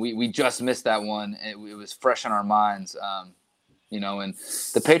we just missed that one. It was fresh in our minds. And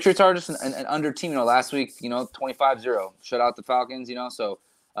the Patriots are just an under team. Last week, 25-0, shut out the Falcons. So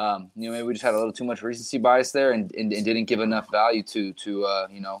maybe we just had a little too much recency bias there, and didn't give enough value to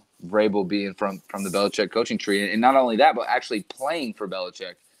Vrabel being from the Belichick coaching tree, and not only that, but actually playing for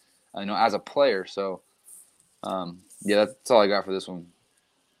Belichick, as a player. So, that's all I got for this one.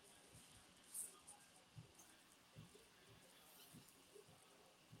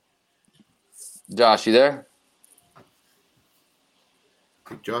 Josh, you there? I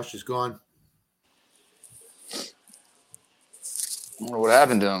think Josh is gone. I wonder what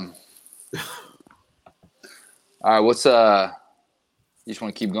happened to him. All right, what's you just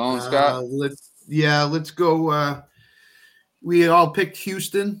want to keep going, Scott? Let's go. We all picked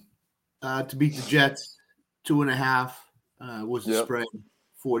Houston to beat the Jets. 2.5 was the spread.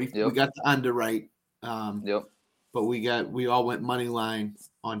 40. Yep. We got the under right. Yep. But we all went money line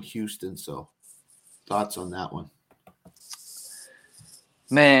on Houston. So thoughts on that one?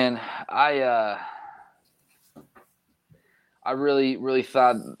 Man, I really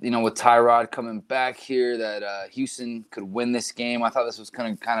thought, with Tyrod coming back here, that Houston could win this game. I thought this was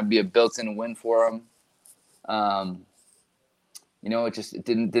going to kind of be a built-in win for them. It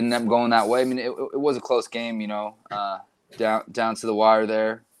didn't end up going that way. I mean, it was a close game, down to the wire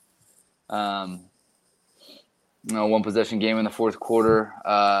there. One possession game in the fourth quarter.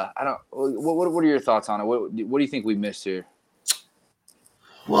 What are your thoughts on it? What do you think we missed here?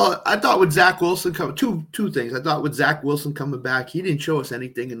 Well, I thought with Zach Wilson coming, two things. I thought with Zach Wilson coming back, he didn't show us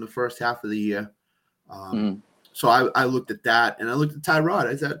anything in the first half of the year. So I looked at that, and I looked at Tyrod.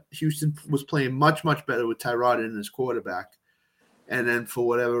 I thought Houston was playing much, much better with Tyrod in his quarterback. And then for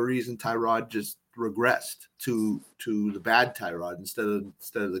whatever reason, Tyrod just regressed to the bad Tyrod instead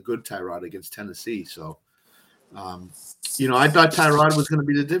of the good Tyrod against Tennessee. So, I thought Tyrod was going to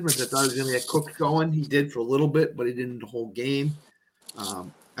be the difference. I thought he was going to get Cook going. He did for a little bit, but he didn't the whole game.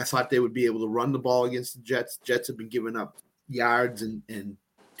 I thought they would be able to run the ball against the Jets. Jets have been giving up yards and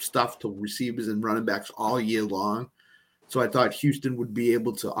stuff to receivers and running backs all year long. So I thought Houston would be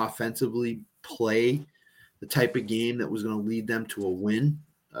able to offensively play the type of game that was going to lead them to a win,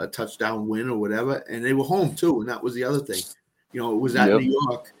 a touchdown win or whatever. And they were home too, and that was the other thing. It was at New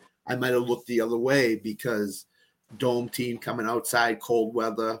York. I might have looked the other way because dome team coming outside, cold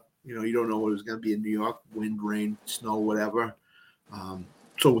weather. You don't know what it was going to be in New York, wind, rain, snow, whatever.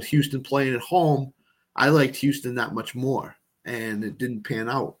 So with Houston playing at home, I liked Houston that much more, and it didn't pan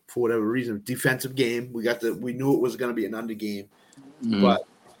out for whatever reason. Defensive game, we knew it was going to be an under game, but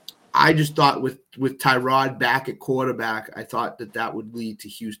I just thought with Tyrod back at quarterback, I thought that would lead to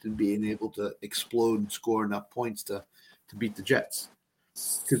Houston being able to explode and score enough points to beat the Jets.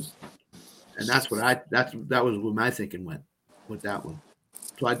 And that's that was where my thinking went with that one.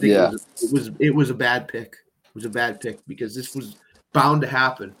 So I think it was a bad pick. It was a bad pick because this was bound to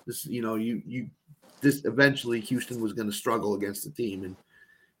happen. This this eventually Houston was going to struggle against the team, and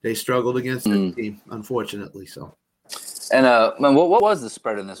they struggled against the team, unfortunately. So. And what was the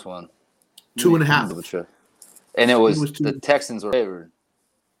spread in this one? 2.5. And it was the Texans were favored.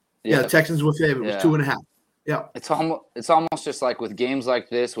 Yeah, the Texans were favored. It was 2.5. Yeah. It's almost just like with games like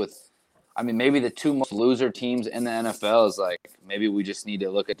this maybe the two most loser teams in the NFL is like maybe we just need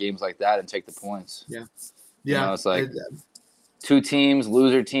to look at games like that and take the points. Yeah. Yeah. It's like two teams,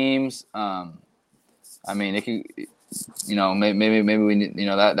 loser teams. It can maybe we need,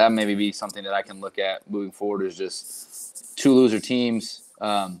 that maybe be something that I can look at moving forward is just two loser teams.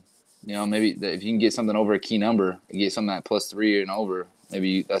 Maybe if you can get something over a key number, you get something at +3 and over,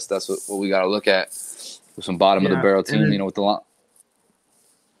 maybe that's what we got to look at with some bottom of the barrel team, with the line.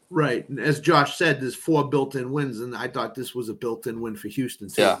 Right. And as Josh said, there's 4 built-in wins, and I thought this was a built-in win for Houston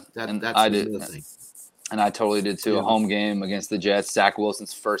too. Yeah, that's the other thing. And I totally did too. Yeah. A home game against the Jets, Zach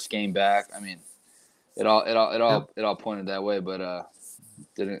Wilson's first game back. It all pointed that way, but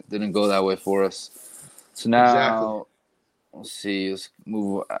didn't go that way for us. So now let's see. Let's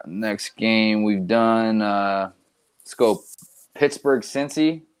move next game we've done. Let's go Pittsburgh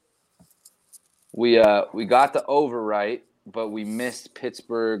Cincy. We got the over right, but we missed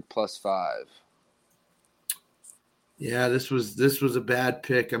Pittsburgh +5. Yeah, this was a bad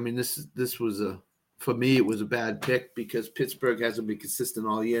pick. This was for me it was a bad pick because Pittsburgh hasn't been consistent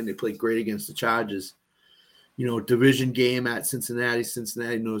all year, and they played great against the Chargers. Division game at Cincinnati.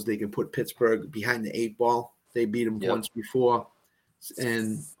 Cincinnati knows they can put Pittsburgh behind the 8 ball. They beat them once before.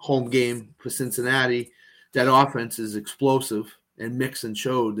 And home game for Cincinnati, that offense is explosive, and Mixon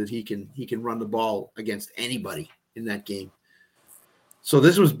showed that he can run the ball against anybody in that game. So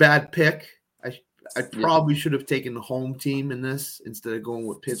this was bad pick. I probably should have taken the home team in this instead of going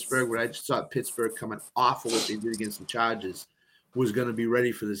with Pittsburgh, but I just thought Pittsburgh coming off of what they did against the Chargers was going to be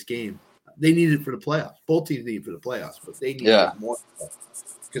ready for this game. They needed it for the playoffs. Both teams needed it for the playoffs, but they needed it more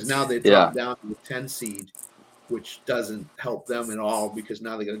because now they dropped down to the 10 seed, which doesn't help them at all because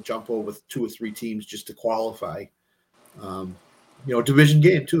now they're going to jump over 2 or 3 teams just to qualify. Division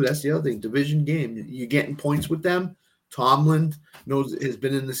game too. That's the other thing. Division game. You're getting points with them. Tomlin has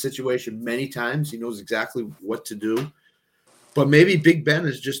been in this situation many times. He knows exactly what to do. But maybe Big Ben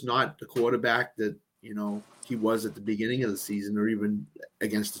is just not the quarterback that, he was at the beginning of the season or even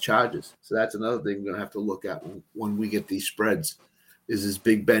against the Chargers. So that's another thing we're going to have to look at when we get these spreads. Is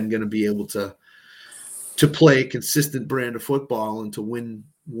Big Ben going to be able to play a consistent brand of football and to win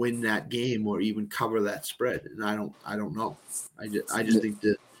that game or even cover that spread? And I don't know. I just think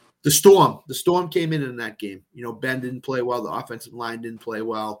the storm came in that game. Ben didn't play well. The offensive line didn't play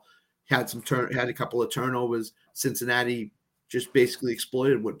well. Had a couple of turnovers. Cincinnati just basically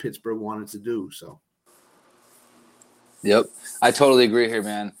exploited what Pittsburgh wanted to do. So. Yep. I totally agree here,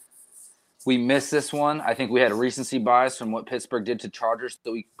 man. We missed this one. I think we had a recency bias from what Pittsburgh did to Chargers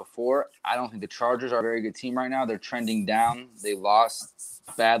the week before. I don't think the Chargers are a very good team right now. They're trending down. They lost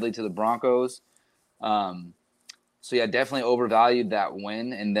badly to the Broncos. So, yeah, definitely overvalued that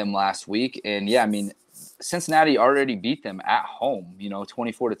win in them last week. And, yeah, I mean, Cincinnati already beat them at home,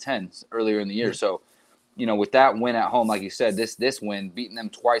 24-10 earlier in the year. So, with that win at home, like you said, this win, beating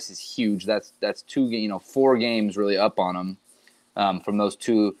them twice is huge. That's 4 games really up on them from those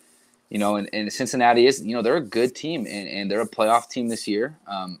two. And Cincinnati is, they're a good team and they're a playoff team this year.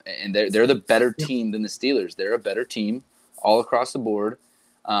 And they're the better team than the Steelers. They're a better team all across the board.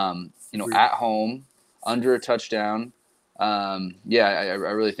 At home, under a touchdown. I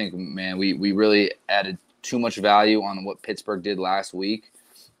really think, man, we really added too much value on what Pittsburgh did last week.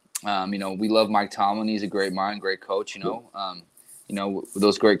 We love Mike Tomlin. He's a great mind, great coach,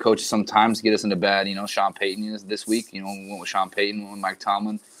 those great coaches sometimes get us into bad, Sean Payton is this week, we went with Sean Payton, we went with Mike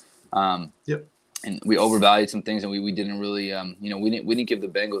Tomlin. And we overvalued some things and we didn't really, we didn't give the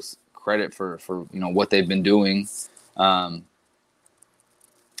Bengals credit for what they've been doing. I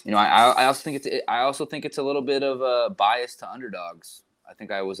also think it's a little bit of a bias to underdogs. I think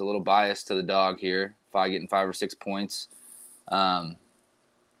I was a little biased to the dog here, getting 5 or 6 points.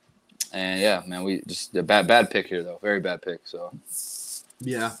 And yeah, man, we just a bad pick here though. Very bad pick. So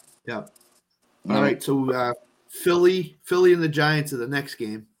yeah. All right. So Philly and the Giants are the next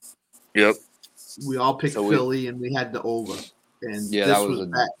game. Yep. We all picked Philly and we had the over. And yeah, this that was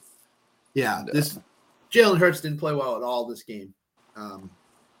bad. Yeah, this Jalen Hurts didn't play well at all this game.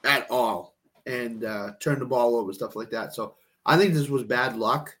 At all. And turned the ball over, stuff like that. So I think this was bad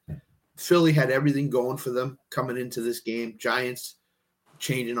luck. Philly had everything going for them coming into this game. Giants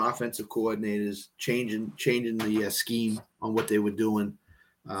changing offensive coordinators, changing the scheme on what they were doing.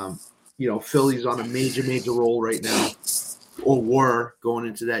 Philly's on a major role right now, or were going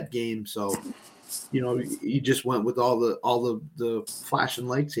into that game. So, you just went with all the flashing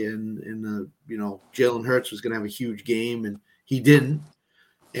lights here, and Jalen Hurts was going to have a huge game, and he didn't.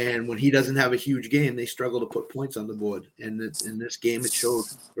 And when he doesn't have a huge game, they struggle to put points on the board. And in this game, it showed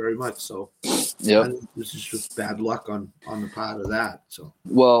very much. So, yeah, this is just bad luck on the part of that. So,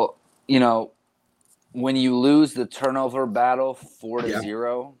 well, when you lose the turnover battle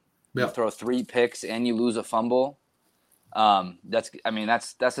 4-0, you throw 3 picks and you lose a fumble. That's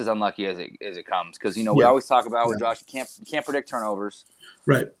as unlucky as it comes because we always talk about with Josh, you can't predict turnovers.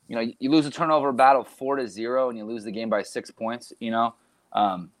 Right. You lose a turnover battle 4-0 and you lose the game by 6 points.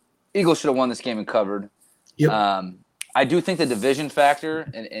 Eagles should have won this game and covered. Yep. I do think the division factor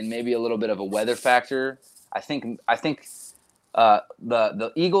and maybe a little bit of a weather factor. I think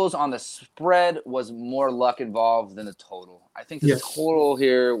the Eagles on the spread was more luck involved than the total. I think the total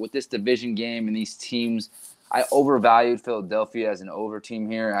here with this division game and these teams, I overvalued Philadelphia as an over team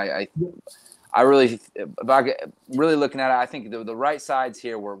here. I really, about really looking at it, I think the right sides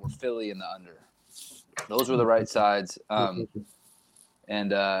here were Philly and the under. Those were the right sides. Losing,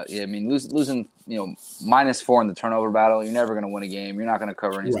 -4 in the turnover battle, you're never going to win a game. You're not going to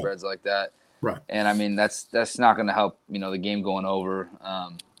cover any spreads like that. Right. And that's not going to help, the game going over.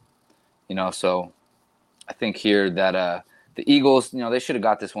 So I think here that the Eagles, they should have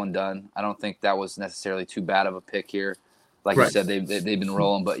got this one done. I don't think that was necessarily too bad of a pick here. Like you said, they've been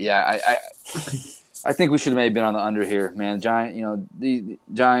rolling, but yeah, I think we should have maybe been on the under here, man. The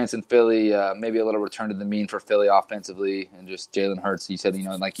Giants and Philly, maybe a little return to the mean for Philly offensively, and just Jalen Hurts. You said,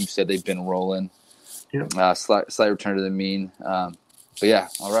 like you said, they've been rolling. Yeah. Slight return to the mean. But yeah,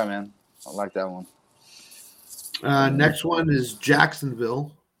 all right, man. I like that one. Next one is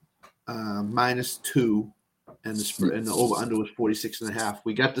Jacksonville, -2, and the spread and the over under was 46.5.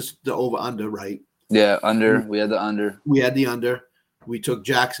 We got the over under right. Yeah, under. We had the under. We had the under. We took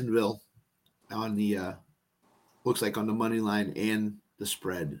Jacksonville on the looks like on the money line and the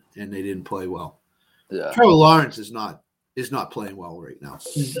spread, and they didn't play well. Yeah. Trevor Lawrence is not playing well right now.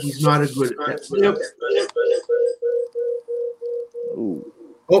 He's not a good. Yep. Ooh.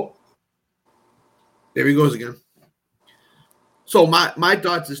 Oh, there he goes again. So my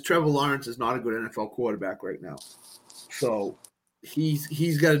thoughts is Trevor Lawrence is not a good NFL quarterback right now. So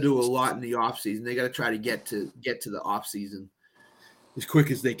he's got to do a lot in the offseason. They got to try to get to the offseason as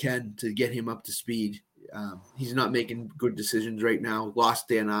quick as they can to get him up to speed. He's not making good decisions right now. Lost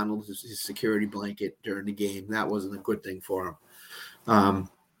Dan Arnold, his security blanket during the game. That wasn't a good thing for him.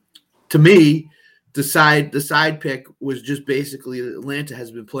 To me, the side pick was just basically Atlanta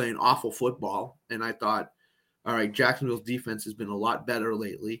has been playing awful football, and I thought, all right, Jacksonville's defense has been a lot better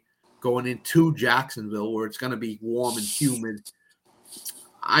lately. Going into Jacksonville, where it's going to be warm and humid,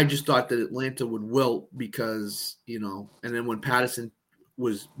 I just thought that Atlanta would wilt because, and then when Patterson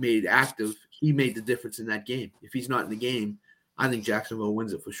was made active, he made the difference in that game. If he's not in the game, I think Jacksonville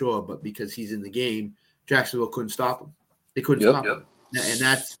wins it for sure. But because he's in the game, Jacksonville couldn't stop him. They couldn't stop him. And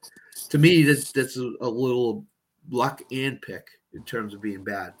that's, to me, that's a little luck and pick in terms of being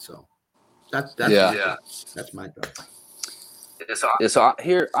bad. So that's my thought. So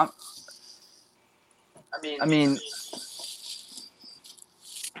here, I mean,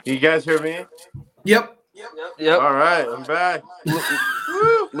 You guys hear me? Yep. All right, I'm back.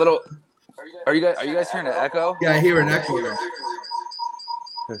 little. Are you guys hearing an echo? Yeah, I hear an echo there.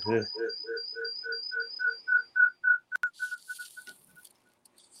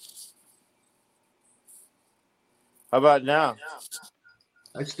 How about now?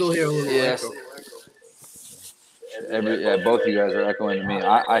 I still hear a little Yes. echo. Both of you guys are echoing to me.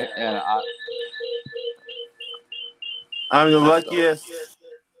 I'm the luckiest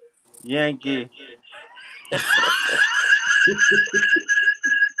Yankee.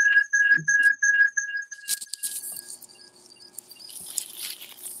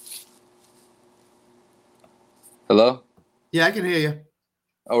 Hello? Yeah, I can hear you.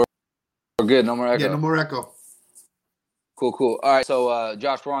 We're good. No more echo. Yeah, no more echo. Cool. All right. So,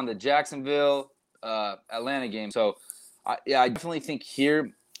 Josh, we're on the Jacksonville Atlanta game. So, I definitely think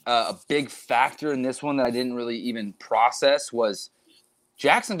here a big factor in this one that I didn't really even process was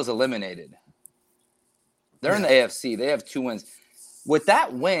Jacksonville's eliminated. They're in the AFC. They have 2 wins. With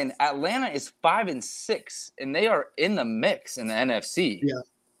that win, Atlanta is 5-6, and they are in the mix in the NFC.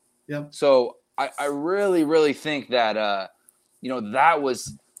 Yeah. So I really, really think that that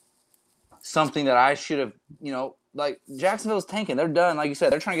was something that I should have, like Jacksonville's tanking. They're done. Like you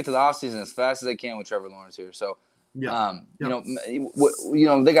said, they're trying to get to the offseason as fast as they can with Trevor Lawrence here. So, they got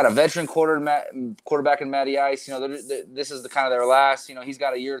a veteran quarterback in Matty Ice. This is the kind of their last. He's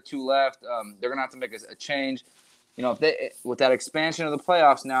got a year or 2 left. They're gonna have to make a change. If they with that expansion of the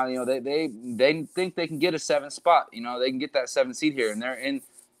playoffs now, they think they can get a 7th spot. They can get that 7th seed here, and they're in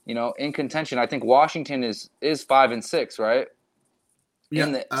contention. I think Washington is 5-6, right? Yeah.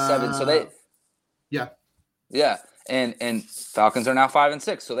 In the 7. So they. Yeah. And Falcons are now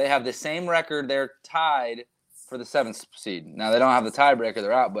 5-6, so they have the same record. They're tied for the 7th seed. Now they don't have the tiebreaker;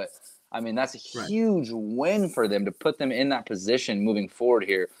 they're out. But I mean, that's a huge win for them to put them in that position moving forward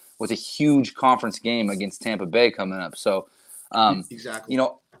here with a huge conference game against Tampa Bay coming up. So, exactly.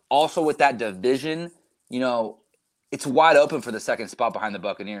 Also with that division, it's wide open for the 2nd spot behind the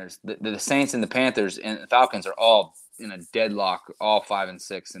Buccaneers. The Saints and the Panthers and the Falcons are all in a deadlock, all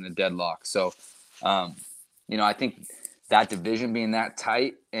 5-6 in a deadlock. So, I think that division being that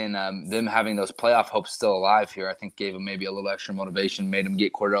tight and them having those playoff hopes still alive here, I think gave them maybe a little extra motivation, made them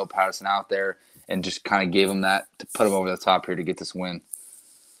get Cordell Patterson out there, and just kind of gave them that to put them over the top here to get this win.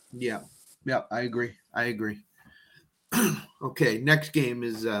 Yeah, I agree. Okay, next game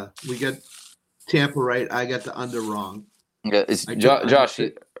is we got Tampa right. I got the under wrong. Okay, Josh?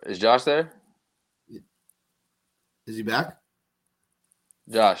 Is Josh there? Is he back?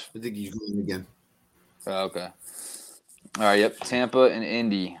 Josh, I think he's going again. Okay. All right. Yep. Tampa and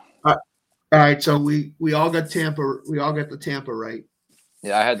Indy. All right. So we all got Tampa. We all got the Tampa right.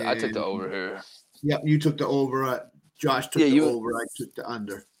 Yeah, I took the over here. Yep, you took the over. Josh took the over. I took the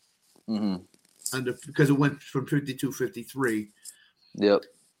under. Mm-hmm. Under because it went from 52-53. Yep.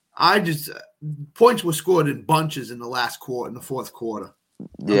 I just points were scored in bunches in the in the 4th quarter.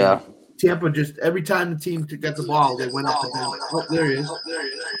 Yeah. Tampa just every time the team got the ball, they went up and down. Oh, there he is.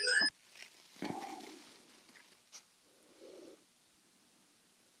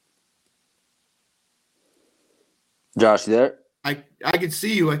 Josh, you there? I can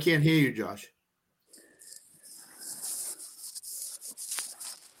see you. I can't hear you, Josh.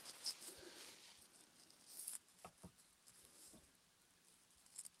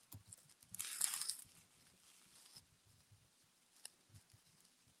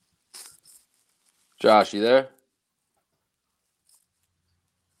 Josh, you there?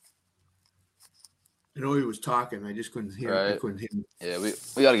 I know he was talking. I just couldn't hear. Right. I couldn't hear him. Yeah,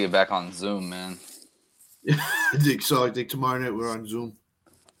 we got to get back on Zoom, man. I think so. I think tomorrow night we're on Zoom.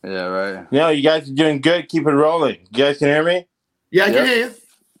 Yeah, right. No, you guys are doing good. Keep it rolling. You guys can hear me? Yeah, I can Yep. hear you.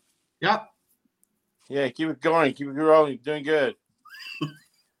 Yep. Yeah, keep it going. Keep it rolling. You're doing good.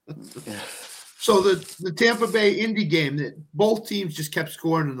 So the Tampa Bay Indy game, that both teams just kept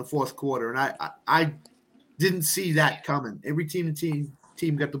scoring in the fourth quarter, and I didn't see that coming. Every team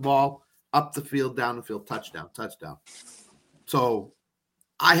got the ball up the field, down the field, touchdown. So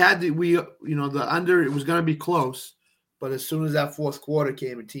I had the under. It was going to be close, but as soon as that fourth quarter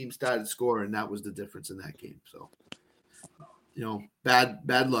came, a team started scoring. That was the difference in that game. So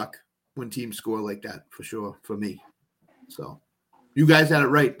bad luck when teams score like that for sure for me. So you guys had it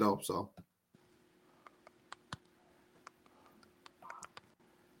right though. So.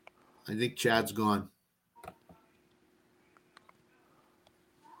 I think Chad's gone.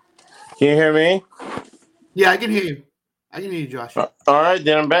 Can you hear me? Yeah, I can hear you. I can hear you, Josh. All right,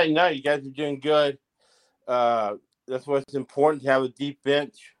 then I'm back. No, you guys are doing good. That's what's important, to have a deep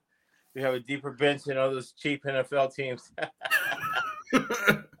bench. We have a deeper bench than all those cheap NFL teams.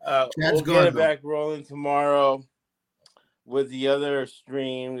 We'll get it back rolling tomorrow with the other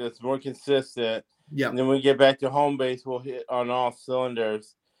stream that's more consistent. Yeah. And then when we get back to home base, we'll hit on all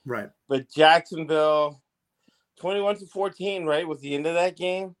cylinders. Right. But Jacksonville, 21-14, right, was the end of that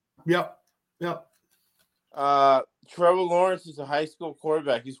game. Yep. Trevor Lawrence is a high school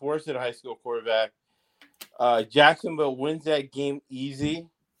quarterback. He's worse than a high school quarterback. Jacksonville wins that game easy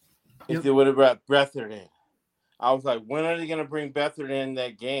if they would have brought Beathard in. I was like, when are they going to bring Beathard in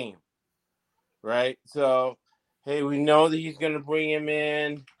that game? Right? So, hey, we know that he's going to bring him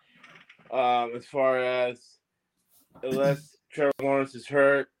in as far as unless Trevor Lawrence is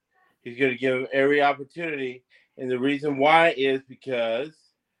hurt, he's going to give him every opportunity. And the reason why is because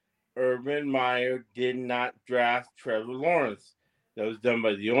Urban Meyer did not draft Trevor Lawrence. That was done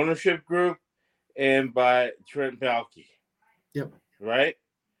by the ownership group and by Trent Baalke. Yep. Right?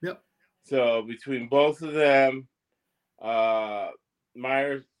 Yep. So between both of them,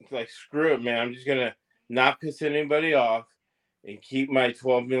 Meyer's like, screw it, man. I'm just going to not piss anybody off and keep my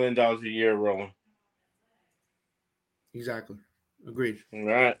 $12 million a year rolling. Exactly. Agreed. All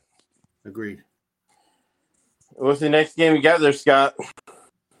right. Agreed. What's the next game you got there, Scott?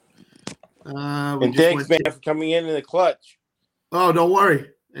 And thanks, man, for coming in the clutch. Oh, don't worry.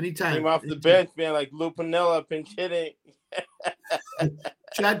 Anytime. Came off the bench, man, like Lou Piniella, pinch hitting.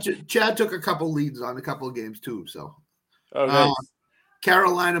 Chad took a couple leads on a couple of games too. So, nice.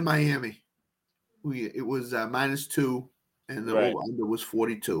 Carolina, Miami. It was -2, and the over-under was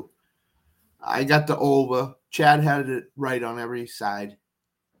 42. I got the over. Chad had it right on every side.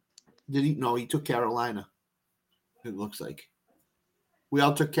 Did he? No, he took Carolina. It looks like we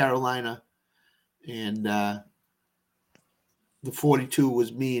all took Carolina, and the 42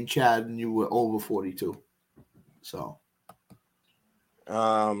 was me and Chad, and you were over 42. So,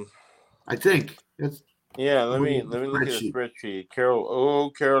 I think it's let me look at the spreadsheet.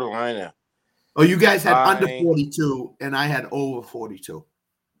 Carolina. Oh, you guys had under 42, and I had over 42.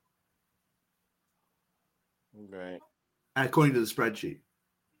 Right. According to the spreadsheet.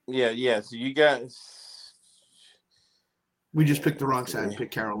 Yeah. So you guys. We just picked the wrong side and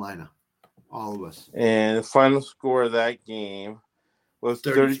picked Carolina. All of us. And the final score of that game was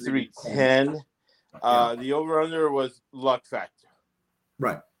 33-10. The over-under was luck factor.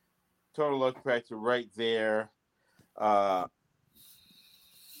 Right. Total luck factor right there.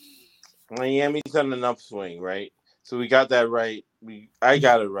 Miami's on an upswing, right? So we got that right. I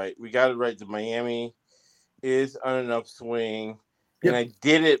got it right. We got it right. The Miami is on an upswing. And I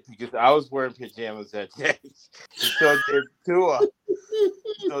did it because I was wearing pajamas that day. So did Tua.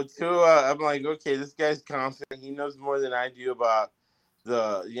 So Tua, I'm like, okay, this guy's confident. He knows more than I do about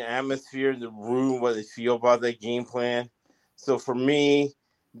the atmosphere in the room, what they feel about that game plan. So for me,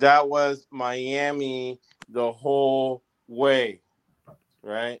 that was Miami the whole way,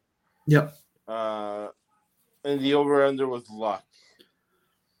 right? Yep. And the over-under was luck.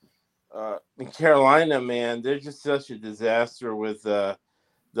 In Carolina, man, they're just such a disaster with the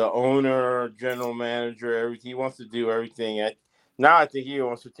owner, general manager, everything. He wants to do everything. Now I think he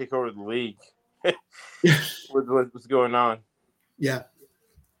wants to take over the league with what's going on. Yeah.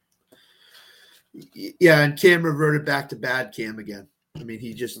 Yeah, and Cam reverted back to bad Cam again. I mean,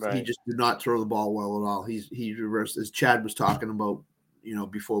 he just did not throw the ball well at all. He reversed, as Chad was talking about,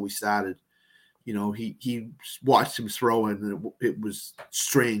 before we started. He watched him throw, and it was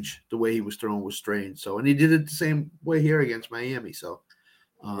strange. The way he was throwing was strange. So, and he did it the same way here against Miami. So,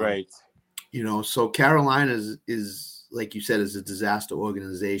 so Carolina is like you said, is a disaster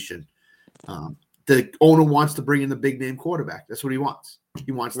organization. The owner wants to bring in the big name quarterback. That's what he wants.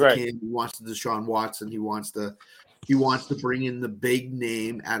 He wants the Cam. He wants the Deshaun Watson. He wants the he wants to bring in the big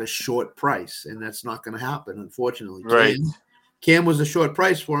name at a short price, and that's not going to happen, unfortunately. Right. Cam was a short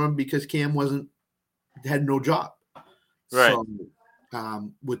price for him because Cam had no job. Right. So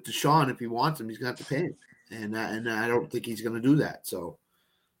with Deshaun, if he wants him, he's going to have to pay him, and I don't think he's going to do that. So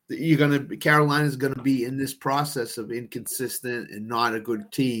Carolina's going to be in this process of inconsistent and not a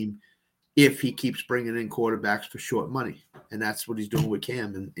good team if he keeps bringing in quarterbacks for short money, and that's what he's doing with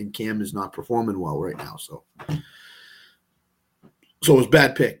Cam, and Cam is not performing well right now. So it was a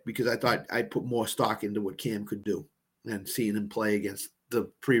bad pick because I thought I put more stock into what Cam could do, and seeing him play against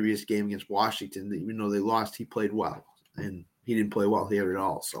the previous game against Washington, even though they lost, he played well, and he didn't play well here at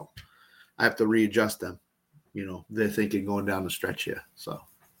all. So I have to readjust them. They're thinking going down the stretch here. So.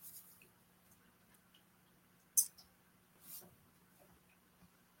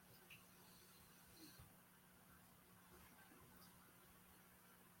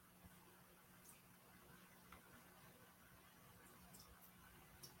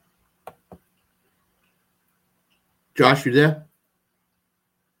 Josh, you there?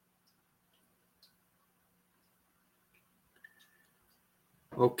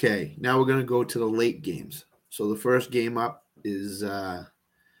 Okay, now we're going to go to the late games. So the first game up is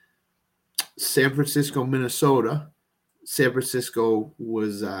San Francisco, Minnesota. San Francisco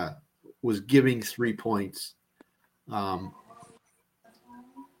was giving 3 points. You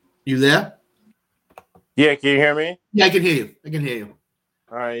there? Yeah, can you hear me? Yeah, I can hear you.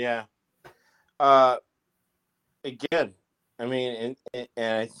 All right, yeah. Again, I mean, and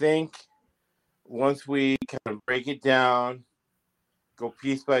I think once we kind of break it down, go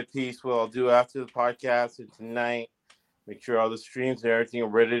piece by piece, what I'll do after the podcast and tonight, make sure all the streams and everything are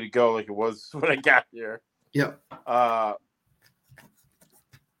ready to go like it was when I got here. Yep.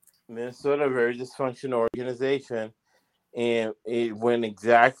 Minnesota, very dysfunctional organization, and it went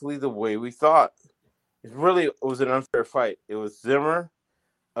exactly the way we thought. It was an unfair fight. It was Zimmer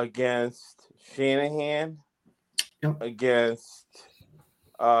against Shanahan. Yep. Against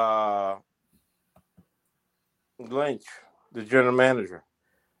Lynch, the general manager.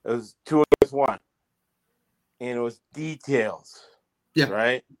 It was 2 against 1. And it was details. Yeah.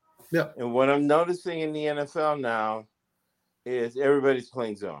 Right? Yeah. And what I'm noticing in the NFL now is everybody's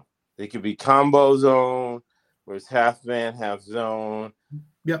playing zone. They could be combo zone, where it's half man, half zone.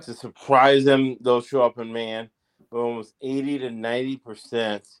 Yep. To surprise them, they'll show up in man. But almost 80 to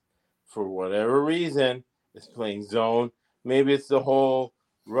 90%, for whatever reason, is playing zone. Maybe it's the whole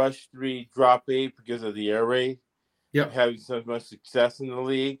rush 3, drop 8 because of the air raid. Yep. Having so much success in the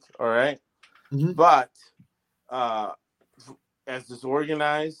league. All right. Mm-hmm. But as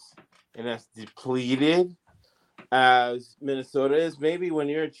disorganized and as depleted as Minnesota is, maybe when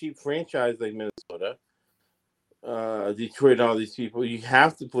you're a cheap franchise like Minnesota, Detroit, and all these people, you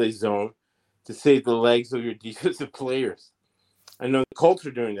have to play zone to save the legs of your defensive players. I know the Colts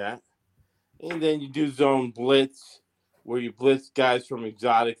are doing that. And then you do zone blitz, where you blitz guys from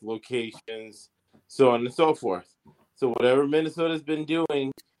exotic locations, so on and so forth. So whatever Minnesota's been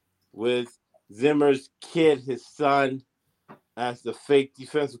doing with Zimmer's kid, his son, as the fake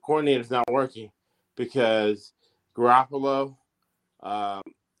defensive coordinator is not working because Garoppolo, I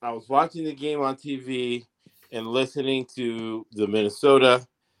was watching the game on TV and listening to the Minnesota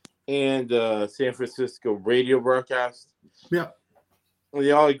and the San Francisco radio broadcast. Yeah.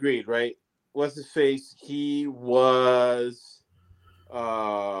 They all agreed, right? What's his face? He was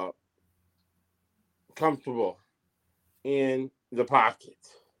comfortable in the pocket,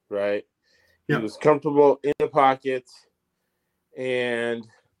 right? Yep. He was comfortable in the pocket, and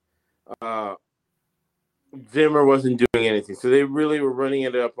Zimmer wasn't doing anything. So they really were running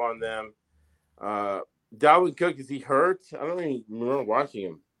it up on them. Dalvin Cook, is he hurt? I don't even remember watching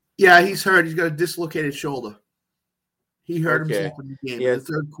him. Yeah, he's hurt. He's got a dislocated shoulder. He hurt himself in the game in the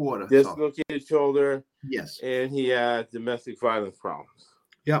third quarter. Dislocated shoulder. Yes. And he had domestic violence problems.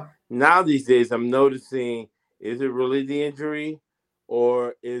 Yep. Now these days I'm noticing, is it really the injury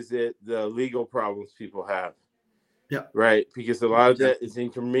or is it the legal problems people have? Yeah. Right? Because a lot of that is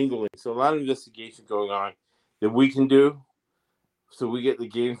intermingling. So a lot of investigation going on that we can do so we get the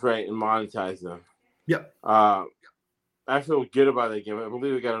games right and monetize them. Yep. I feel good about that game. I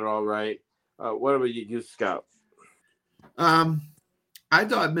believe we got it all right. What about you, Scout? I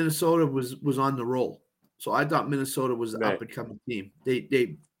thought Minnesota was on the roll. So I thought Minnesota was the up and coming team.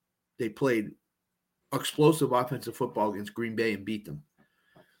 They played explosive offensive football against Green Bay and beat them.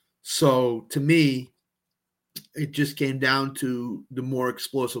 So to me, it just came down to the more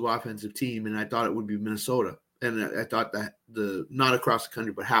explosive offensive team, and I thought it would be Minnesota. And I thought that not across the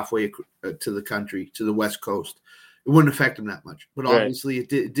country, but halfway to the country, to the West Coast, it wouldn't affect them that much. But obviously, it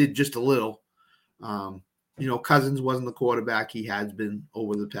did just a little. Cousins wasn't the quarterback he has been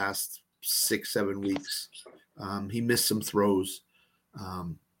over the past 6-7 weeks. He missed some throws.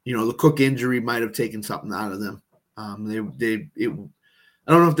 The Cook injury might have taken something out of them. I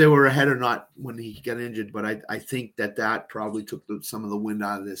don't know if they were ahead or not when he got injured, but I think that probably took some of the wind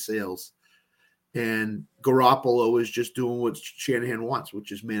out of their sails. And Garoppolo is just doing what Shanahan wants,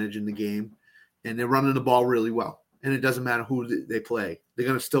 which is managing the game. And they're running the ball really well. And it doesn't matter who they play. They're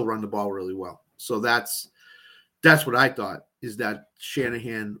going to still run the ball really well. So that's what I thought, is that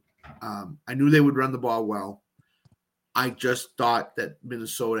Shanahan, I knew they would run the ball well. I just thought that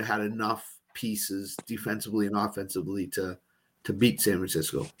Minnesota had enough pieces defensively and offensively to beat San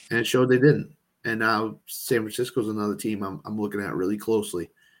Francisco. And it showed they didn't. And now San Francisco's another team I'm looking at really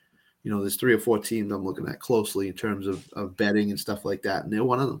closely. There's 3 or 4 teams I'm looking at closely in terms of betting and stuff like that. And they're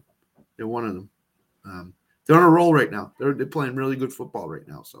one of them. They're on a roll right now. They're playing really good football right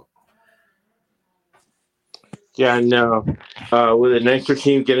now. So. Yeah, I know. With an extra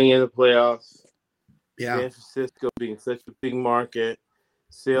team getting in the playoffs, Yeah. San Francisco being such a big market,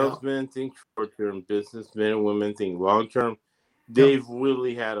 salesmen think short term, businessmen and women think long term. They've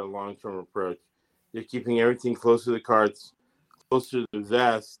really had a long term approach. They're keeping everything close to the cards, close to the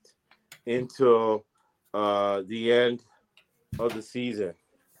vest until the end of the season.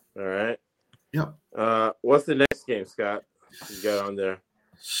 All right. Yep. What's the next game, Scott? You got on there.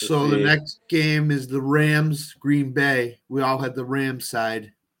 So the next game is the Rams, Green Bay. We all had the Rams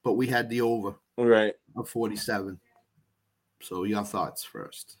side, but we had the over of 47. So your thoughts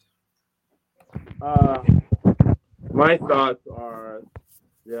first. My thoughts are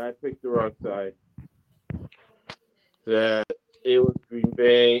that I picked the wrong side. That it was Green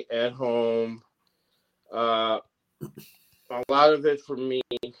Bay at home. A lot of it for me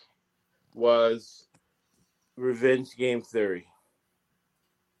was revenge game theory.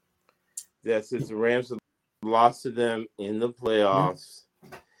 That since the Rams lost to them in the playoffs,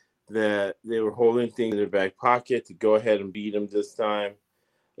 that they were holding things in their back pocket to go ahead and beat them this time.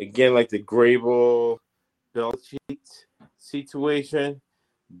 Again, like the Grable Belichick situation,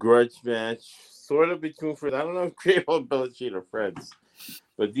 grudge match, sort of between friends. I don't know if Grable and Belichick are friends,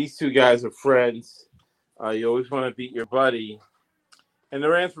 but these two guys are friends. You always want to beat your buddy. And the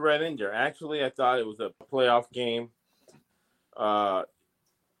Rams were right in there. Actually, I thought it was a playoff game. The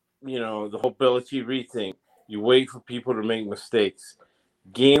whole Belichick Reed thing. You wait for people to make mistakes.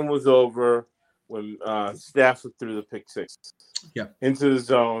 Game was over when Stafford threw the pick six. Yeah. Into the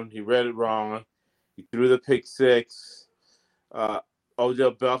zone. He read it wrong. He threw the pick six. Odell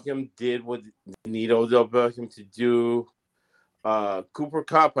Beckham did what they need Odell Beckham to do. Cooper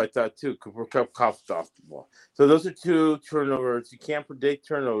Kupp, I thought, too. Cooper Kupp coughed off the ball. So those are 2 turnovers. You can't predict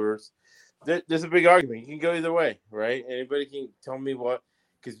turnovers. There's a big argument. You can go either way, right? Anybody can tell me what.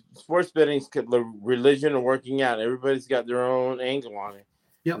 Because sports betting is religion or working out. Everybody's got their own angle on it.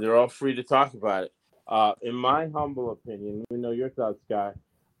 Yep. They're all free to talk about it. In my humble opinion, let me know your thoughts, Guy.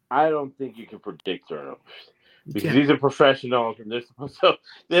 I don't think you can predict turnovers. Because these are professionals and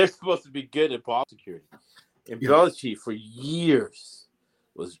they're supposed to be good at ball security. And Belichick, for years,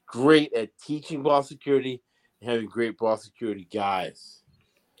 was great at teaching ball security and having great ball security guys.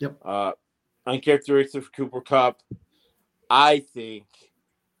 Yep. Uncharacteristic for Cooper Kupp, I think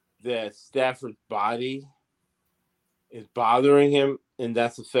that Stafford's body is bothering him, and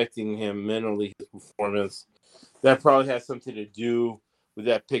that's affecting him mentally, his performance. That probably has something to do with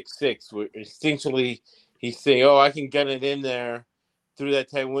that pick six, where instinctually he's saying, I can get it in there through that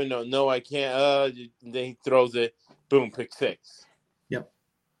tight window. No, I can't. Then he throws it. Boom, pick six. Yep.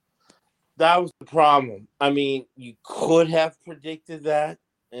 That was the problem. I mean, you could have predicted that,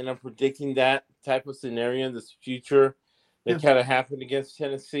 and I'm predicting that type of scenario in this future that kind of happened against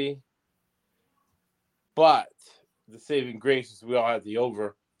Tennessee. But the saving grace is we all had the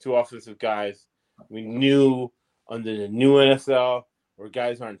over, 2 offensive guys. We knew under the new NFL where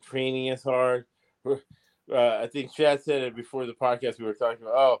guys aren't training as hard. I think Chad said it before the podcast we were talking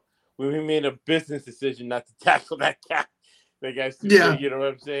about, we made a business decision not to tackle that cat. That guy's too big, you know what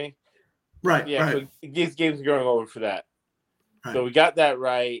I'm saying? Right. Yeah, right. So these games are going over for that. Right. So we got that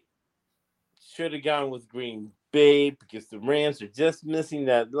right. Should have gone with Green Bay because the Rams are just missing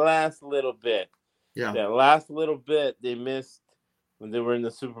that last little bit. Yeah. That last little bit they missed when they were in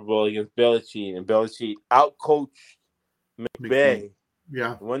the Super Bowl against Belichick, and Belichick outcoached McVay.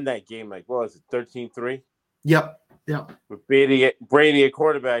 Yeah. Won that game, what was it, 13-3? Yep. With Brady at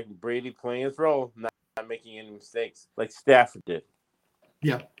quarterback, and Brady playing his role, not making any mistakes, like Stafford did.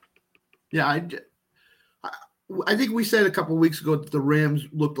 Yeah. I think we said a couple of weeks ago that the Rams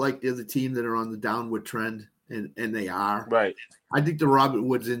looked like they're the team that are on the downward trend, and they are. Right. I think the Robert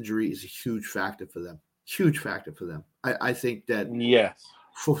Woods injury is a huge factor for them. Huge factor for them. I think that Yes.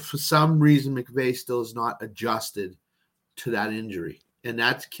 for some reason McVay still is not adjusted to that injury, and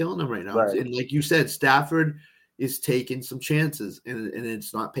that's killing him right now. Right. And like you said, Stafford is taking some chances, and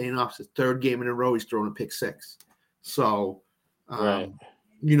it's not paying off. It's the third game in a row he's thrown a pick six. So, Right.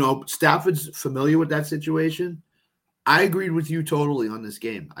 Stafford's familiar with that situation. I agreed with you totally on this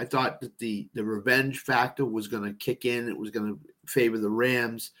game. I thought that the revenge factor was going to kick in. It was going to favor the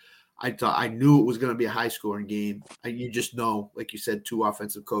Rams. I knew it was going to be a high-scoring game. You just know, like you said, two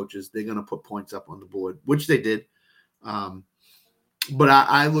offensive coaches, they're going to put points up on the board, which they did. But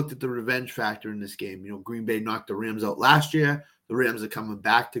I looked at the revenge factor in this game. Green Bay knocked the Rams out last year. The Rams are coming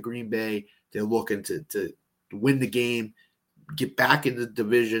back to Green Bay. They're looking to win the game, get back in their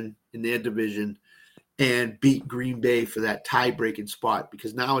division, and beat Green Bay for that tie-breaking spot,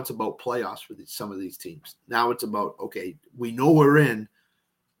 because now it's about playoffs for some of these teams. Now it's about, okay, we know we're in.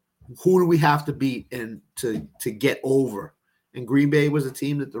 Who do we have to beat and to get over? And Green Bay was a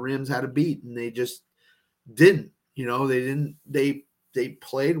team that the Rams had to beat, and they just didn't. They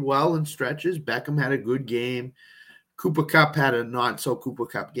played well in stretches. Beckham had a good game. Cooper Kupp had a not-so-Cooper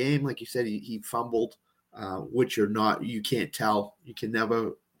Kupp game. Like you said, he fumbled, which you can't tell. You can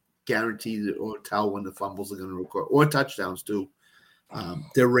never guarantee or tell when the fumbles are going to record, or touchdowns too.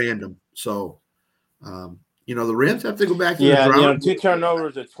 They're random. So, the Rams have to go back to the ground. 2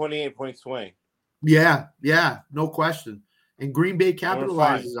 turnovers, a 28-point swing. Yeah, no question. And Green Bay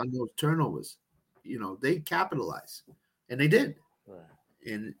capitalizes on those turnovers. They capitalize, and they did. Right.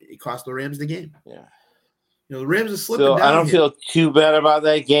 And it cost the Rams the game. Yeah. The Rams are slipping So down. I don't feel too bad about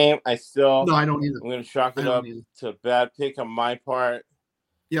that game. No, I don't either. I'm going to chalk it up to a bad pick on my part.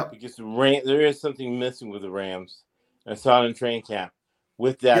 Yep. Because there is something missing with the Rams. I saw it in training camp.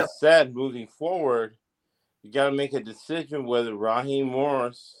 With that said, moving forward, you got to make a decision whether Raheem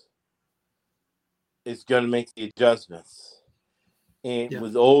Morris is going to make the adjustments. And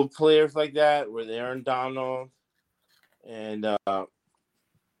with old players like that, with Aaron Donald and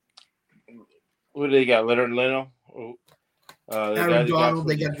who do they got? Leonard Leno? Aaron Donald.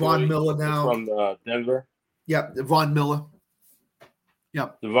 They got Von Miller now. From Denver. Yep, Von Miller.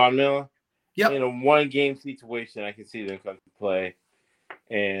 Yep. Von Miller? Yep. In a one-game situation, I can see them come to play.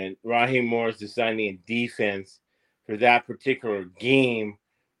 And Raheem Morris designing a defense for that particular game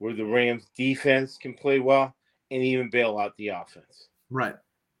where the Rams defense can play well and even bail out the offense. Right.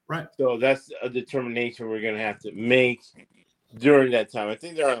 So that's a determination we're going to have to make during that time. I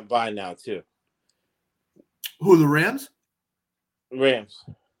think they're on a bye now, too. Who, the Rams? Rams.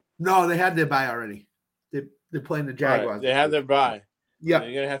 No, they had their bye already. They're playing the Jaguars. Right. They have their bye. Yeah. So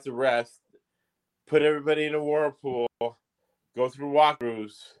they're going to have to rest, put everybody in a whirlpool, go through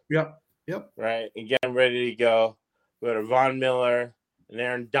walkthroughs. Yep. Right. And get them ready to go. But Von Miller and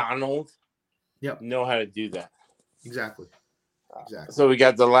Aaron Donald know how to do that. Exactly. So we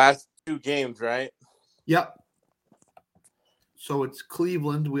got the last 2 games, right? Yep. So it's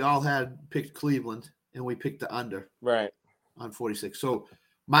Cleveland. We all had picked Cleveland, and we picked the under. Right. On 46. So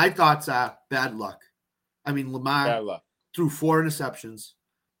my thoughts are bad luck. I mean, Lamar threw 4 interceptions.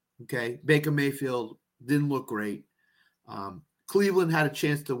 Okay. Baker Mayfield didn't look great. Cleveland had a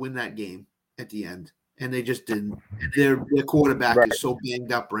chance to win that game at the end, and they just didn't. Their quarterback is so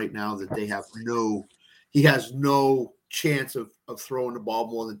banged up right now that he has no chance of throwing the ball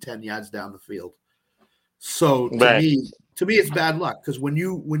more than 10 yards down the field. So to me, it's bad luck, because when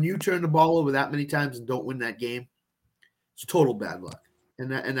you turn the ball over that many times and don't win that game, it's total bad luck.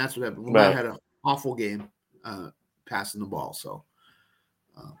 And that's what happened. Lamar had an awful game passing the ball. So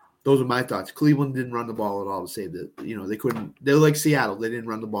those are my thoughts. Cleveland didn't run the ball at all to save it. They couldn't. They're like Seattle. They didn't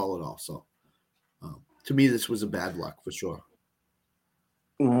run the ball at all. So to me, this was a bad luck for sure.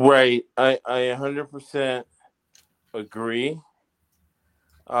 Right. I 100% agree.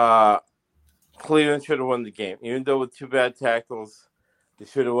 Cleveland should have won the game. Even though with 2 bad tackles, they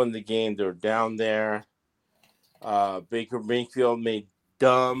should have won the game. They were down there. Baker Mayfield made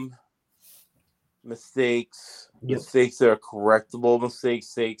dumb mistakes. Mistakes that are correctable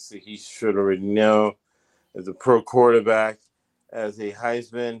mistakes that he should already know. As a pro quarterback, as a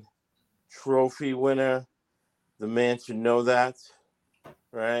Heisman Trophy winner, the man should know that,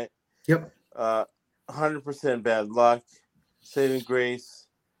 right? Yep. 100% bad luck. Saving grace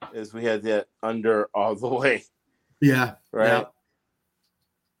is we had that under all the way. Yeah. Right.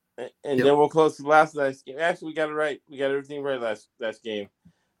 Yeah. And then we'll close the last game. Actually, we got it right. We got everything right last game.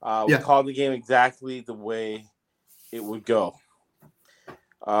 We called the game exactly the way it would go.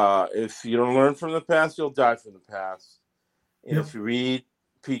 If you don't learn from the past, you'll die from the past. And if you read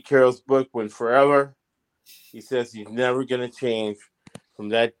Pete Carroll's book, Win Forever, he says he's never going to change from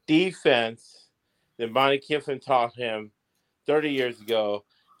that defense that Bonnie Kiffin taught him 30 years ago,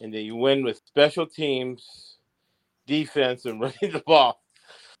 and that you win with special teams, defense, and running the ball.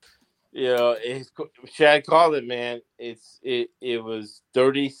 Shad called it, man. It was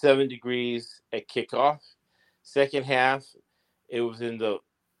 37 degrees at kickoff. Second half, it was in the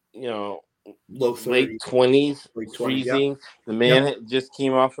Low late 30s, 20s, late 20s, freezing. yep. The man had just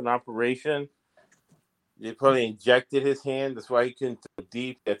came off an operation. They probably injected his hand. That's why he couldn't throw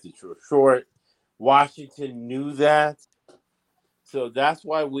deep. That's a short. Washington knew that. So that's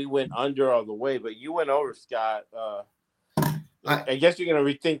why we went under all the way. But you went over, Scott. I guess you're going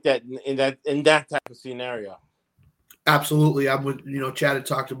to rethink that in that type of scenario. Absolutely. I'm with, Chad had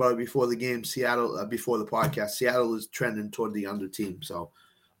talked about it before the game, Seattle, before the podcast. Seattle is trending toward the under team. So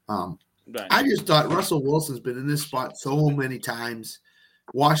Right. I just thought Russell Wilson's been in this spot so many times.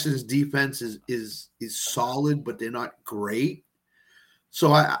 Washington's defense is solid, but they're not great. So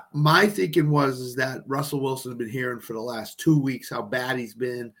my thinking was that Russell Wilson's been hearing for the last 2 weeks how bad he's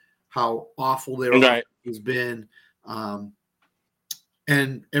been, how awful their offense has been.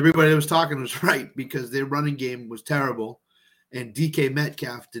 And everybody that was talking was right because their running game was terrible. And DK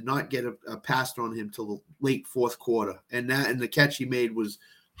Metcalf did not get a pass on him till the late fourth quarter. And the catch he made was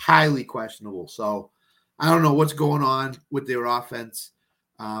highly questionable. So I don't know what's going on with their offense.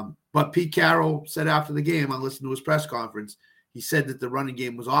 But Pete Carroll said after the game, I listened to his press conference, he said that the running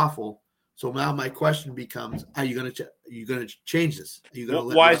game was awful. So now my question becomes: are you going to change this? Are you going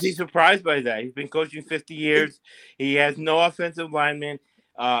to Why is he surprised by that? He's been coaching 50 years. He has no offensive lineman.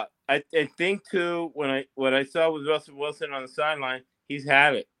 I think too what I saw with Russell Wilson on the sideline, he's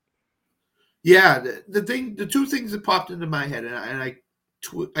had it. Yeah, the two things that popped into my head, and I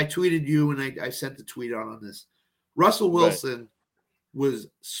tweeted you, and I sent the tweet out on this. Russell Wilson was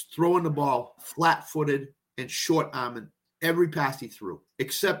throwing the ball flat-footed and short-arming every pass he threw,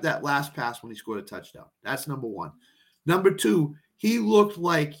 except that last pass when he scored a touchdown. That's number one. Number two, he looked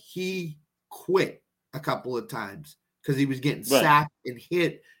like he quit a couple of times because he was getting sacked and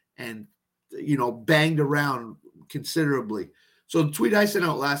hit and, banged around considerably. So the tweet I sent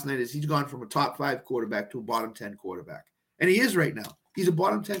out last night is he's gone from a top 5 quarterback to a bottom 10 quarterback. And he is right now. He's a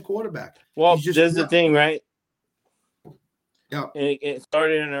bottom 10 quarterback. Well, there's the thing, right? Yeah. And it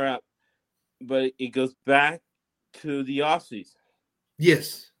started to interrupt, but it goes back to the offseason.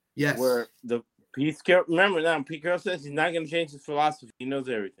 Yes. Where Pete Carroll says he's not going to change his philosophy. He knows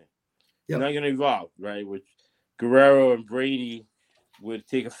everything. He's not going to evolve, right? Which Guerrero and Brady would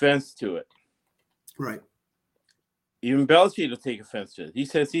take offense to it. Right. Even Belichick will take offense to it. He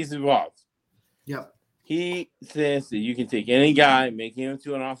says he's evolved. Yeah. He says that you can take any guy, make him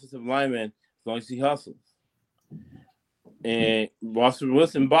into an offensive lineman as long as he hustles. And Russell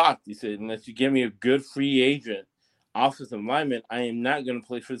Wilson balked. He said, unless you give me a good free agent offensive lineman, I am not going to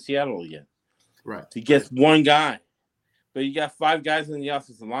play for Seattle again. Right. He gets one guy. But you got 5 guys on the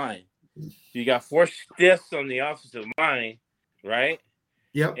offensive line. You got 4 stiffs on the offensive line, right?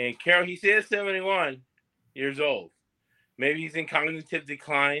 Yep. And Carroll, he says 71 years old. Maybe he's in cognitive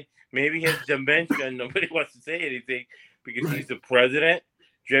decline. Maybe he has dementia and nobody wants to say anything because he's the president,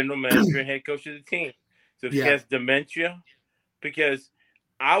 general manager, and head coach of the team. So if he has dementia, because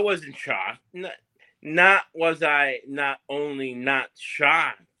I wasn't shocked. Not only not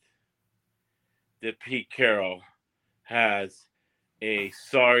shocked that Pete Carroll has a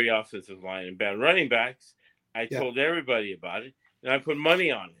sorry offensive line and bad running backs. I told everybody about it, and I put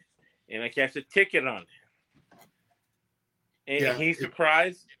money on it, and I cashed a ticket on it. And he's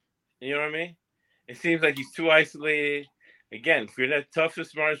surprised. You know what I mean? It seems like he's too isolated. Again, if you're that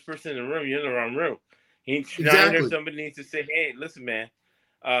toughest, smartest person in the room, you're in the wrong room. Schneider, somebody needs to say, hey, listen, man,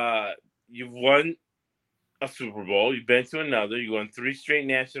 you've won a Super Bowl. You've been to another. You won 3 straight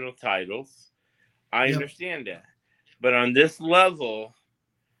national titles. I understand that. But on this level,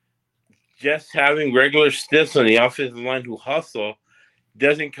 just having regular stiffs on the offensive line who hustle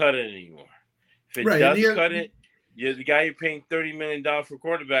doesn't cut it anymore. If it does cut it, the guy you're paying $30 million for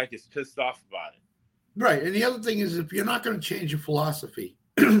quarterback is pissed off about it. Right. And the other thing is, if you're not going to change your philosophy,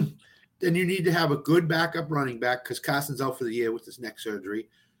 then you need to have a good backup running back because Carson's out for the year with his neck surgery.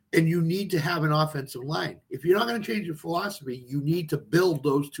 And you need to have an offensive line. If you're not going to change your philosophy, you need to build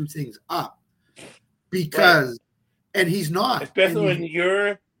those two things up. Because, and he's not. Especially when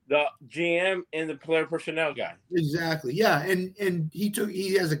you're the GM and the player personnel guy. Exactly. Yeah. And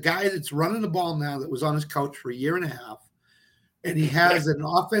he has a guy that's running the ball now that was on his couch for a year and a half. And he has an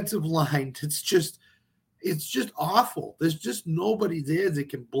offensive line that's just awful. There's just nobody there that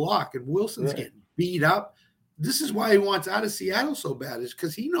can block. And Wilson's getting beat up. This is why he wants out of Seattle so bad, is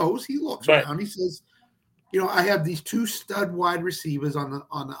because he knows, he looks around. He says, I have these 2 stud wide receivers on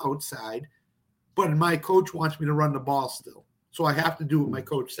the outside, but my coach wants me to run the ball still. So I have to do what my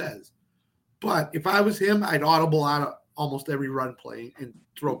coach says. But if I was him, I'd audible out of almost every run play and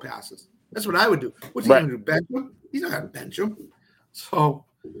throw passes. That's what I would do. What's he going to do, bench him? He's not going to bench him. So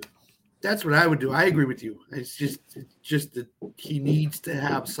that's what I would do. I agree with you. It's just that he needs to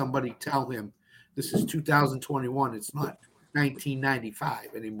have somebody tell him this is 2021. It's not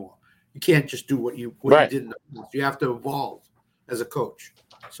 1995 anymore. You can't just do what you did in the past. You have to evolve as a coach.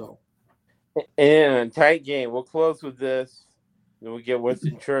 So, in a tight game, we'll close with this. Then we get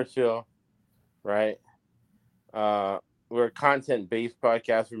Winston Churchill, right? We're a content-based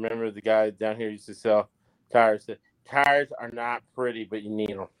podcast. Remember the guy down here used to sell tires. Tires are not pretty, but you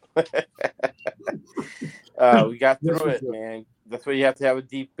need them. We got through it, man. That's why you have to have a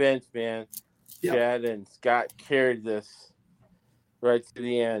deep bench, man. Yep. Chad and Scott carried this right to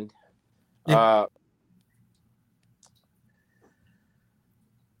the end. Yep.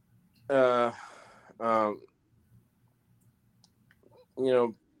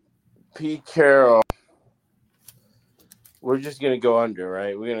 Pete Carroll, we're just going to go under,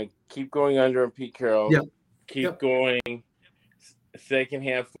 right? We're going to keep going under on Pete Carroll. Yep. Keep going second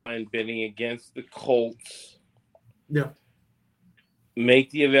half line betting against the Colts. Yeah. Make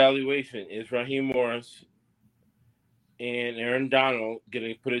the evaluation. Is Raheem Morris and Aaron Donald going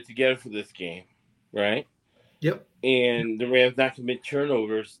to put it together for this game, right? Yep. And the Rams not commit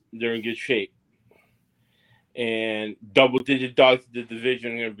turnovers. They're in good shape. And double-digit dogs in the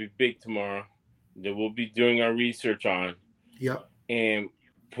division are going to be big tomorrow that we'll be doing our research on. Yep. And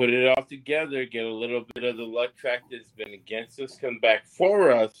put it all together, get a little bit of the luck factor that's been against us, come back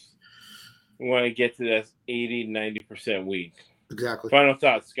for us. We want to get to that 80, 90% week. Exactly. Final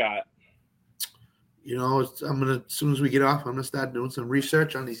thoughts, Scott. As soon as we get off, I'm gonna start doing some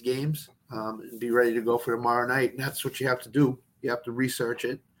research on these games and be ready to go for tomorrow night. And that's what you have to do. You have to research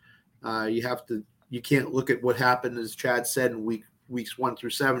it. You can't look at what happened, as Chad said, in weeks 1 through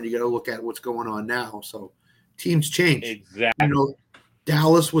 7. You got to look at what's going on now. So teams change. Exactly.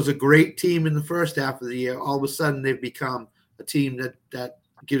 Dallas was a great team in the first half of the year. All of a sudden, they've become a team that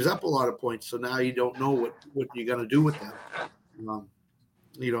gives up a lot of points. So now you don't know what you're going to do with them.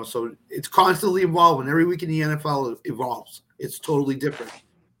 So it's constantly evolving. Every week in the NFL evolves. It's totally different.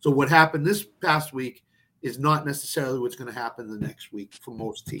 So what happened this past week is not necessarily what's going to happen the next week for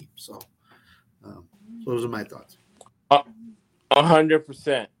most teams. So those are my thoughts.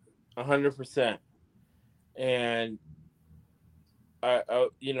 100%. 100%. And I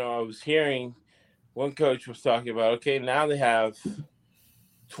was hearing one coach was talking about, okay, now they have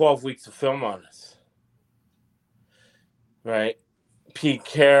 12 weeks of film on us. Right? Pete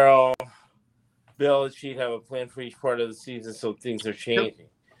Carroll, Belichick have a plan for each part of the season, so things are changing. Yep.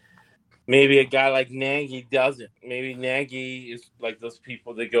 Maybe a guy like Nagy doesn't. Maybe Nagy is like those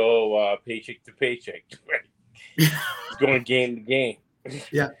people that go paycheck to paycheck, right? Going game to game.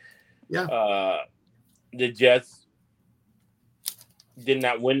 Yeah. Yeah. The Jets did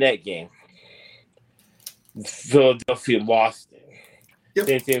not win that game. Philadelphia lost it. Yep.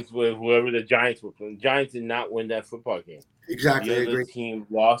 Same thing with whoever the Giants were playing. The Giants did not win that football game. Exactly. The other team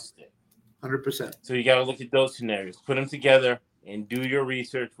lost it. 100%. So you got to look at those scenarios, put them together, and do your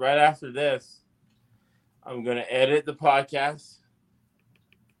research. Right after this, I'm going to edit the podcast,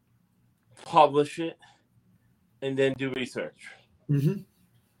 publish it, and then do research. Mm-hmm.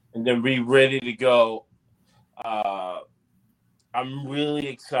 And then be ready to go. I'm really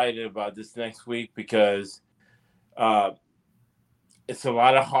excited about this next week because it's a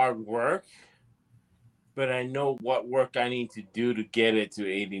lot of hard work, but I know what work I need to do to get it to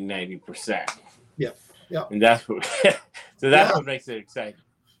 80, 90%. Yeah. And that's what what makes it exciting.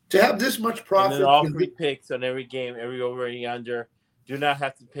 To have this much profit. And then all 3 picks on every game, every over, any under. Do not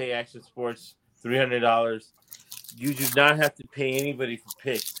have to pay Action Sports $300. You do not have to pay anybody for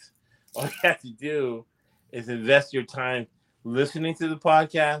picks. All you have to do is invest your time listening to the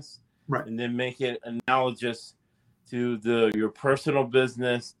podcast, right, and then make it analogous to your personal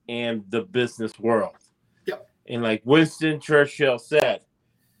business and the business world. Yep. And like Winston Churchill said,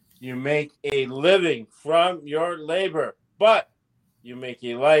 you make a living from your labor, but you make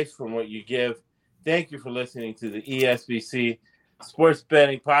a life from what you give. Thank you for listening to the ESBC Sports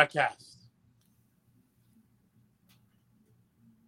Betting Podcast.